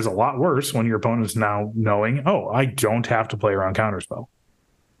is a lot worse when your opponent's now knowing, oh, I don't have to play around Counterspell.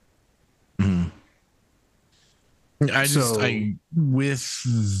 With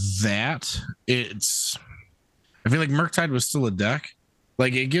that, I feel like Murktide was still a deck.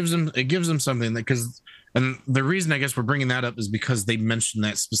 Like, it gives them something and the reason I guess we're bringing that up is because they mentioned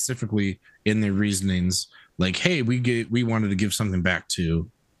that specifically in their reasonings. Like, hey, we wanted to give something back to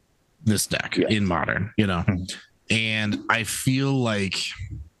this deck in Modern, and I feel like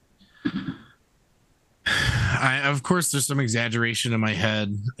of course there's some exaggeration in my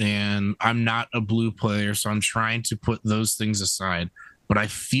head, and I'm not a blue player, so I'm trying to put those things aside. But I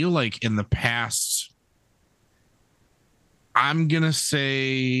feel like in the past, I'm gonna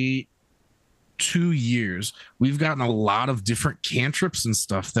say 2 years, we've gotten a lot of different cantrips and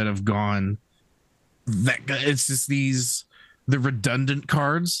stuff that have gone. That it's just the redundant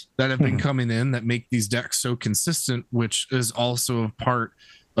cards that have been coming in that make these decks so consistent, which is also a part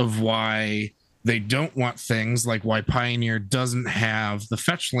of why they don't want things like why Pioneer doesn't have the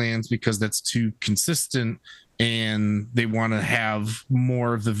fetch lands, because that's too consistent, and they want to have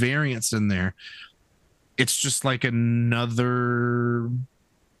more of the variance in there. It's just like another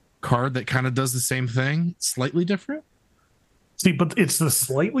card that kind of does the same thing, slightly different. See, but it's the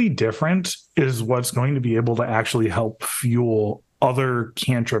slightly different is what's going to be able to actually help fuel other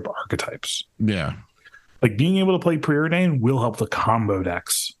cantrip archetypes. Yeah. Like, being able to play Preordain will help the combo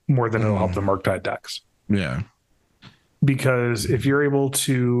decks more than it'll help the Murktide decks. Yeah. Because if you're able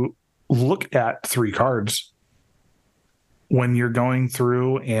to look at 3 cards when you're going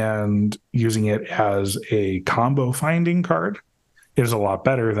through and using it as a combo finding card, it is a lot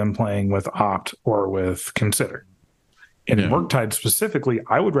better than playing with Opt or with Consider. In Murktide specifically,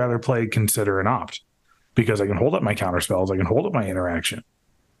 I would rather play Consider and Opt, because I can hold up my counterspells, I can hold up my interaction.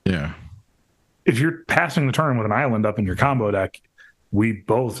 Yeah. If you're passing the turn with an island up in your combo deck, we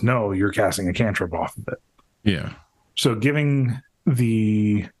both know you're casting a cantrip off of it. Yeah. So giving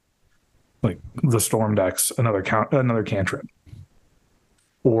the Storm decks another cantrip,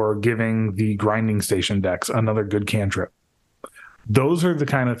 or giving the Grinding Station decks another good cantrip, those are the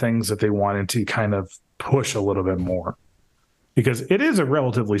kind of things that they wanted to kind of push a little bit more. Because it is a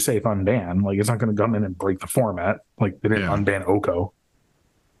relatively safe unban. Like, it's not going to come in and break the format. Like, they didn't unban Oko.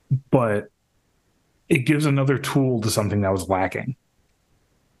 But it gives another tool to something that was lacking.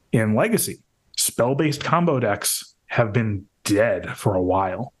 In Legacy, spell-based combo decks have been dead for a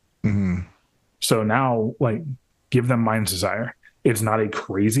while. So now, like, give them Mind's Desire. It's not a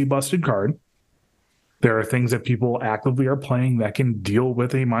crazy busted card. There are things that people actively are playing that can deal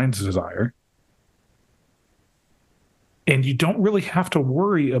with a Mind's Desire. And you don't really have to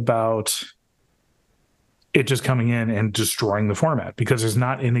worry about it just coming in and destroying the format, because there's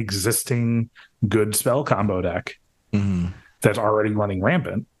not an existing good spell combo deck that's already running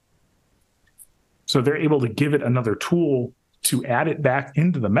rampant. So they're able to give it another tool to add it back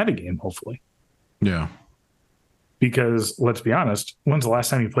into the metagame, hopefully. Yeah. Because let's be honest, when's the last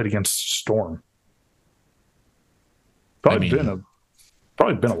time you played against Storm? Probably been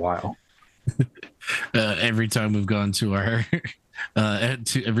a while. Every time we've gone to our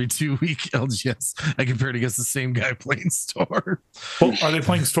every 2 week LGS, I compared against the same guy playing Storm. Well, are they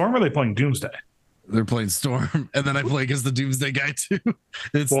playing Storm or are they playing Doomsday? They're playing Storm, and then I play against the Doomsday guy too.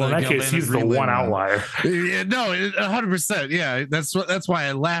 It's well, in that case, he's the one outlier. Yeah, no, 100%. Yeah, that's why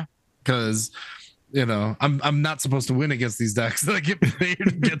I laugh, because I'm not supposed to win against these decks that I get played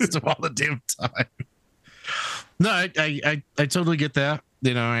against them all the damn time. No, I totally get that.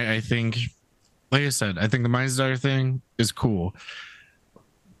 I think, like I said, I think the Mindstar thing is cool.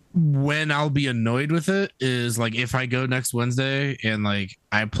 When I'll be annoyed with it is like if I go next Wednesday and like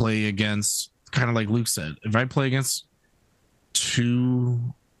I play against, kind of like Luke said, if I play against two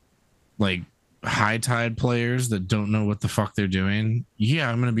like high tide players that don't know what the fuck they're doing, yeah,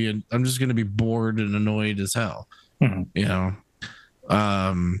 I'm just gonna be bored and annoyed as hell.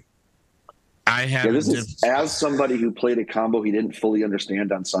 I have as somebody who played a combo he didn't fully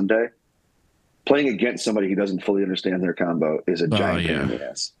understand on Sunday. Playing against somebody who doesn't fully understand their combo is a giant pain in the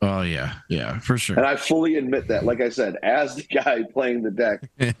ass. Oh yeah, for sure. And I fully admit that. Like I said, as the guy playing the deck,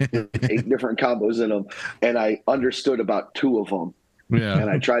 8 different combos in them, and I understood about 2 of them. Yeah. And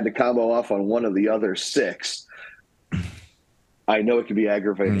I tried to combo off on one of the other 6. I know it can be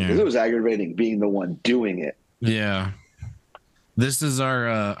aggravating because it was aggravating being the one doing it. Yeah. This is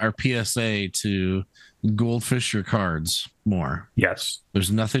our PSA to goldfish your cards more. Yes. There's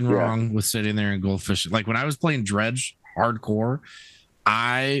nothing wrong with sitting there and goldfish. Like when I was playing Dredge hardcore,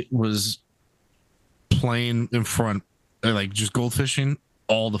 I was playing in front, like just goldfishing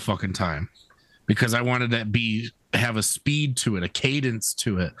all the fucking time because I wanted to have a speed to it, a cadence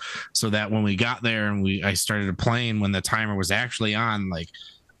to it, so that when we got there and I started playing when the timer was actually on, like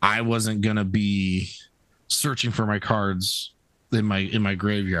I wasn't gonna be searching for my cards in my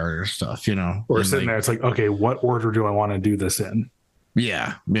graveyard or stuff, or sitting there, it's like, okay, what order do I want to do this in?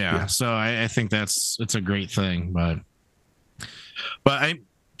 Yeah. So I think it's a great thing, but like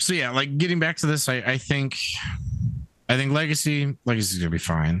getting back to this, I think Legacy's gonna be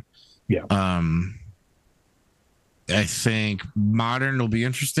fine. Yeah. I think Modern will be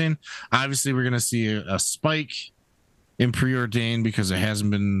interesting. Obviously, we're gonna see a spike in Preordained because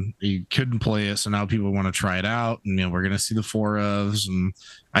you couldn't play it, so now people want to try it out, and we're gonna see the 4 ofs. And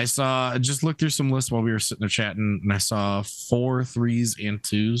I just looked through some lists while we were sitting there chatting, and I saw 4 3s and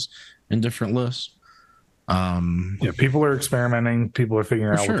 2s in different lists. People are experimenting, people are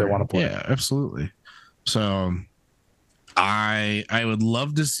figuring out what they want to play. Yeah, absolutely. So I would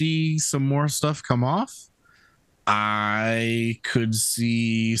love to see some more stuff come off. I could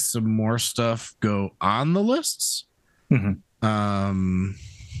see some more stuff go on the lists. Mm-hmm. I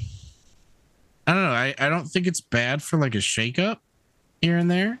don't know. I don't think it's bad for like a shakeup here and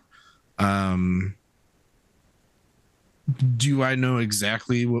there. Do I know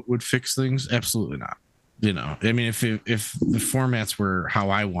exactly what would fix things? Absolutely not. I mean, if the formats were how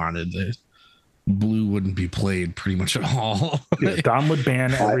I wanted it, blue wouldn't be played pretty much at all. Dom would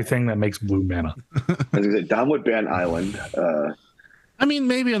ban everything that makes blue mana. Dom would ban Island. I mean,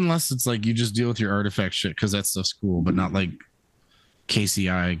 maybe unless it's like you just deal with your artifact shit because that stuff's cool, but not like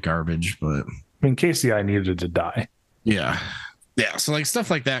KCI garbage. But I mean, KCI needed to die. Yeah. So like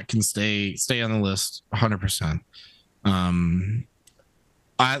stuff like that can stay on the list 100%.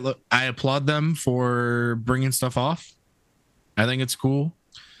 I applaud them for bringing stuff off. I think it's cool.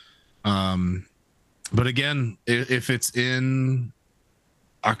 But again, if it's in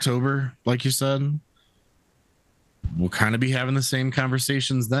October, like you said, we'll kind of be having the same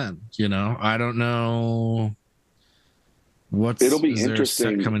conversations then. I don't know it'll be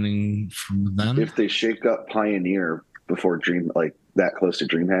interesting coming from then if they shake up Pioneer before that close to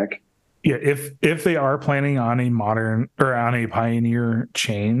DreamHack. Yeah, if they are planning on a modern or on a Pioneer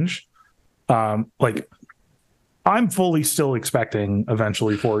change, I'm fully still expecting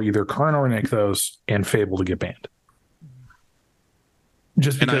eventually for either Karn or Nykthos and Fable to get banned.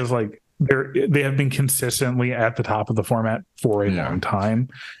 Just because they have been consistently at the top of the format for a long time.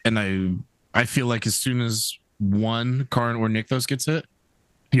 And I feel like as soon as one Karn or Nykthos gets hit,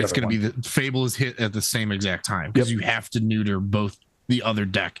 it's going to be the Fable is hit at the same exact time because you have to neuter both the other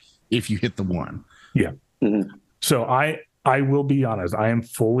deck if you hit the one. Yeah. Mm-hmm. So I will be honest, I am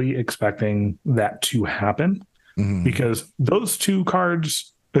fully expecting that to happen. Mm-hmm. Because those 2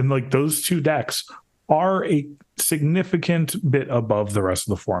 cards and like those 2 decks are a significant bit above the rest of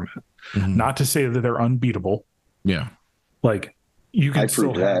the format. Mm-hmm. Not to say that they're unbeatable. Yeah. Like you can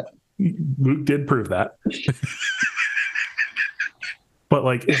still that. Luke did prove that. But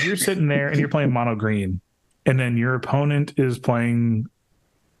like if you're sitting there and you're playing mono green, and then your opponent is playing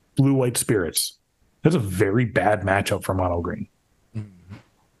blue white spirits, that's a very bad matchup for mono green. Mm-hmm.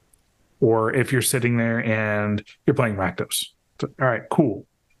 Or if you're sitting there and you're playing Rakdos, all right, cool.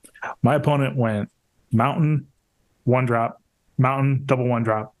 My opponent went mountain, 1-drop, mountain, double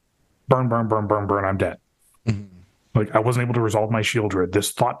 1-drop, burn, burn, burn, burn, burn. I'm dead. Mm-hmm. Like I wasn't able to resolve my shield red.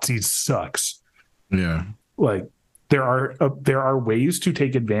 This Thoughtseize sucks. Yeah. Like there are ways to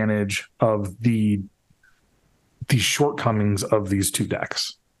take advantage of the shortcomings of these two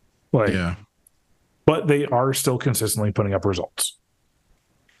decks. Like, yeah. But they are still consistently putting up results.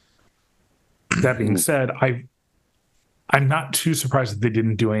 That being said, I'm not too surprised that they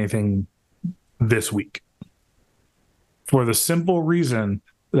didn't do anything this week. For the simple reason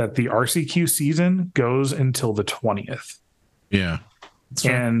that the RCQ season goes until the 20th. Yeah.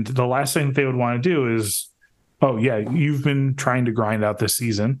 And the last thing they would want to do is, oh, yeah, you've been trying to grind out this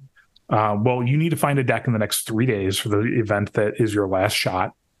season. Well, you need to find a deck in the next 3 days for the event that is your last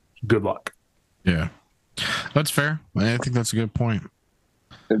shot. Good luck. Yeah. That's fair. I think that's a good point.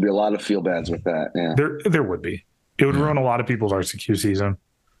 There'd be a lot of feel bads with that. Yeah. There would be. It would ruin a lot of people's RCQ season.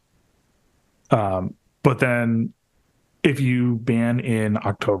 But then if you ban in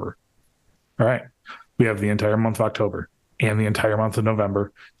October, all right, we have the entire month of October and the entire month of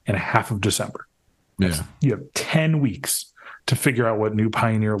November and half of December. Yeah. You have 10 weeks to figure out what new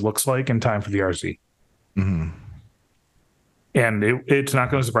Pioneer looks like in time for the RC. Mm-hmm. And it's not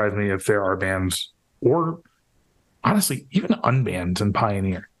going to surprise me if there are bans, or honestly, even unbans in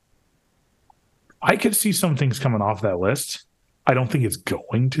Pioneer. I could see some things coming off that list. I don't think it's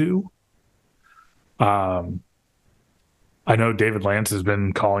going to. I know David Lance has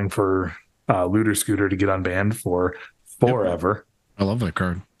been calling for Looter Scooter to get unbanned for forever. I love that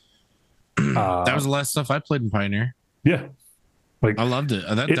card. That was the last stuff I played in Pioneer. Yeah. Like I loved it.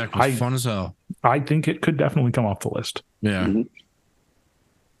 That deck was fun as hell. I think it could definitely come off the list. Yeah. Mm-hmm.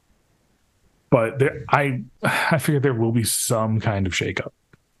 But I figure there will be some kind of shakeup.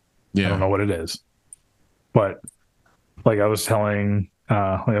 Yeah. I don't know what it is. But like I was telling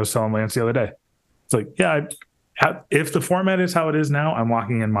Lance the other day, it's like, yeah, if the format is how it is now, I'm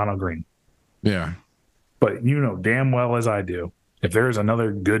locking in mono green. Yeah. But you know damn well as I do, if there is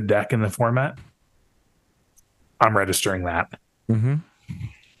another good deck in the format, I'm registering that. Mm-hmm.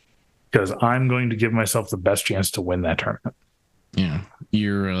 Because I'm going to give myself the best chance to win that tournament. Yeah.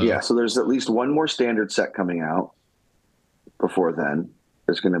 So there's at least one more standard set coming out before then.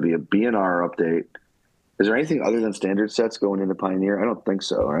 There's going to be a BNR update. Is there anything other than standard sets going into Pioneer? I don't think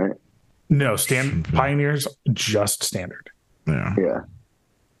so, right? No, Pioneer's just standard. Yeah. Yeah.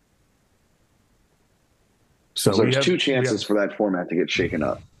 So there's two chances for that format to get shaken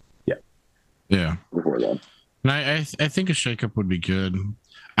up. Yeah. Yeah. Before then. And I think a shakeup would be good.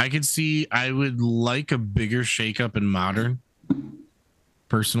 I would like a bigger shakeup in Modern,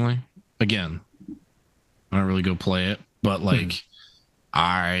 personally. Again, I don't really go play it, but like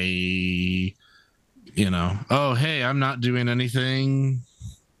oh, hey, I'm not doing anything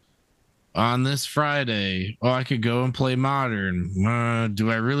on this Friday. Oh, I could go and play Modern.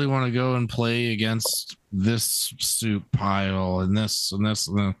 Do I really want to go and play against this soup pile and this and this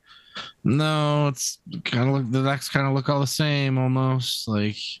and that? No, it's kind of the decks kind of look all the same almost.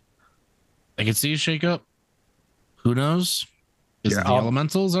 Like I can see a shakeup. Who knows? Is it the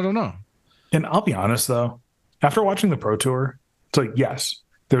elementals? I don't know. And I'll be honest though, after watching the Pro Tour, it's like, yes,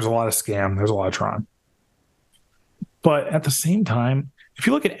 there's a lot of scam, there's a lot of Tron. But at the same time, if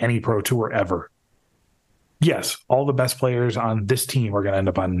you look at any Pro Tour ever, yes, all the best players on this team are going to end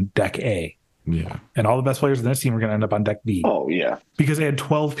up on deck A. Yeah. And all the best players in this team are going to end up on deck B. Oh, yeah. Because they had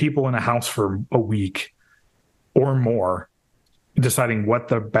 12 people in a house for a week or more deciding what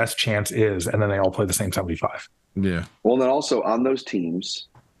the best chance is, and then they all play the same 75. Yeah. Well, and then also on those teams,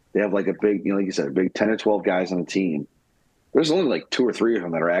 they have like a big, like you said, a big 10 or 12 guys on a team. There's only like 2 or 3 of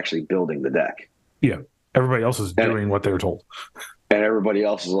them that are actually building the deck. Yeah. Everybody else is doing what they were told. And everybody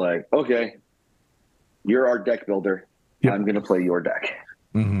else is like, okay, you're our deck builder. Yep. I'm going to play your deck.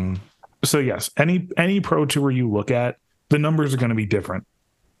 Mm-hmm. So yes, any Pro Tour you look at, the numbers are going to be different,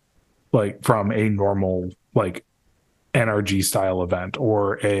 like from a normal like NRG style event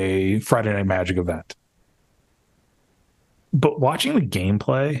or a Friday Night Magic event. But watching the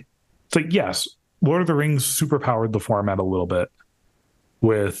gameplay, it's like, yes, Lord of the Rings superpowered the format a little bit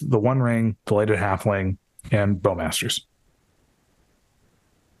with the One Ring, Delighted Halfling, and Bowmasters.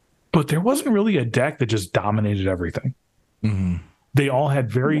 But there wasn't really a deck that just dominated everything. Mm-hmm. They all had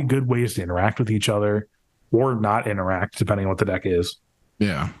very good ways to interact with each other or not interact, depending on what the deck is.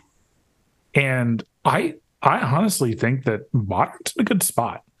 Yeah. And I I honestly think that Modern's in a good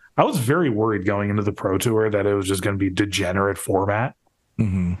spot. I was very worried going into the Pro Tour that it was just going to be degenerate format.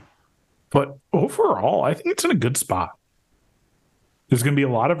 Mm-hmm. But overall, I think it's in a good spot. There's going to be a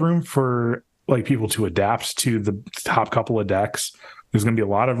lot of room for like people to adapt to the top couple of decks. There's going to be a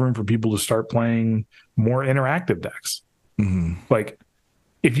lot of room for people to start playing more interactive decks. Mm-hmm. Like,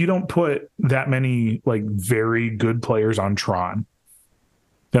 if you don't put that many like very good players on Tron,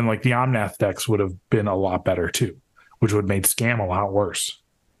 then like the Omnath decks would have been a lot better too, which would have made Scam a lot worse.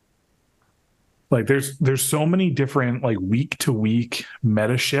 Like there's so many different like week to week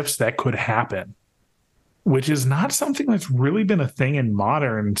meta shifts that could happen, which is not something that's really been a thing in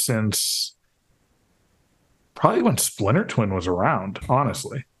Modern since probably when Splinter Twin was around,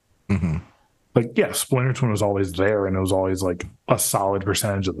 honestly. Mm-hmm. Like, yeah, Splinter Twin was always there and it was always like a solid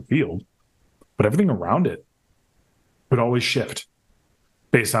percentage of the field, but everything around it would always shift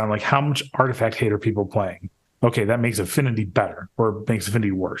based on like how much Artifact hate are people playing. Okay, that makes Affinity better or makes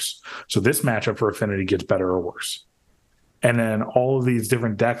Affinity worse. So this matchup for Affinity gets better or worse. And then all of these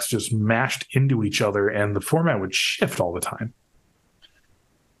different decks just mashed into each other and the format would shift all the time.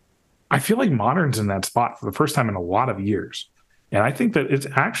 I feel like Modern's in that spot for the first time in a lot of years. And I think that it's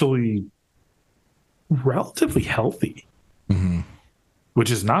actually relatively healthy, Mm-hmm.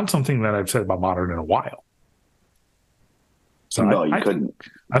 which is not something that I've said about Modern in a while. So No, I couldn't.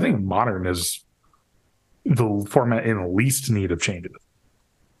 I think Modern is the format in the least need of changes.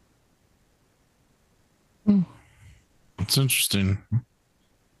 It's interesting.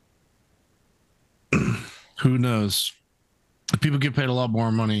 Who knows? People get paid a lot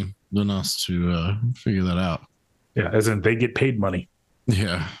more money than us to figure that out. Yeah, as in they get paid money.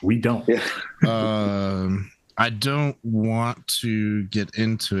 Yeah. We don't. Yeah. I don't want to get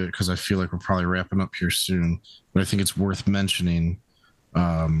into it because I feel like we're probably wrapping up here soon, but I think it's worth mentioning.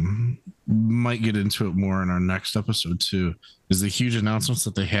 Might get into it more in our next episode too, is the huge announcements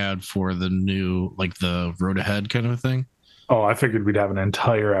that they had for the new, like the road ahead kind of a thing. Oh, I figured we'd have an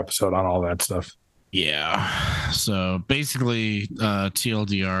entire episode on all that stuff. Yeah. So basically,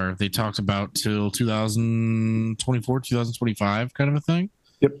 TLDR, they talked about till 2024, 2025 kind of a thing.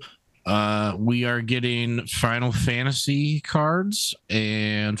 Yep. We are getting Final Fantasy cards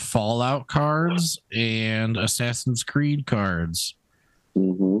and Fallout cards and Assassin's Creed cards.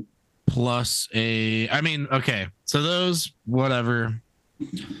 Mm-hmm. Plus okay. So those, whatever.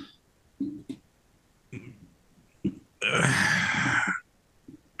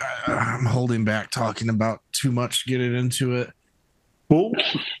 I'm holding back talking about too much, getting into it. Well,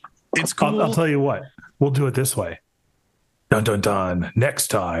 It's cool. I'll tell you what. We'll do it this way. Dun dun dun. Next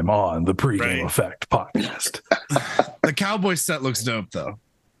time on the Pregame Effect podcast. The cowboy set looks dope, though.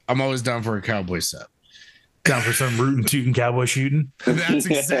 I'm always down for a cowboy set. Down for some rootin' tootin' cowboy shooting. That's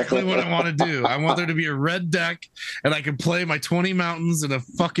exactly what I want to do. I want there to be a red deck, and I can play my 20 mountains in a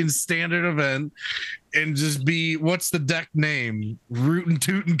fucking standard event, and just be, what's the deck name? Rootin'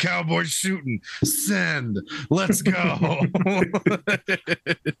 tootin' cowboy shooting. Send. Let's go.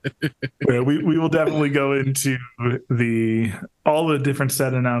 Yeah, we will definitely go into all the different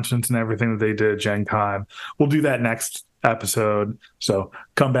set announcements and everything that they did at Gen Con. We'll do that next episode. So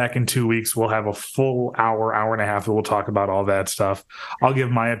come back in 2 weeks. We'll have a full hour and a half that we'll talk about all that stuff. I'll give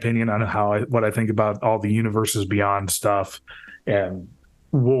my opinion on what I think about all the Universes Beyond stuff, and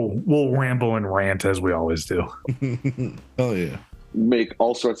we'll ramble and rant as we always do. Oh yeah. Make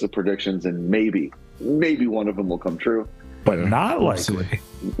all sorts of predictions, and maybe one of them will come true. But not likely.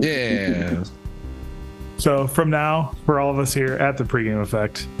 Yeah. So from now, for all of us here at the Pregame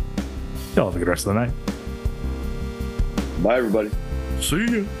Effect, y'all have a good rest of the night. Bye, everybody.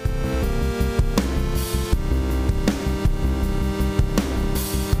 See ya.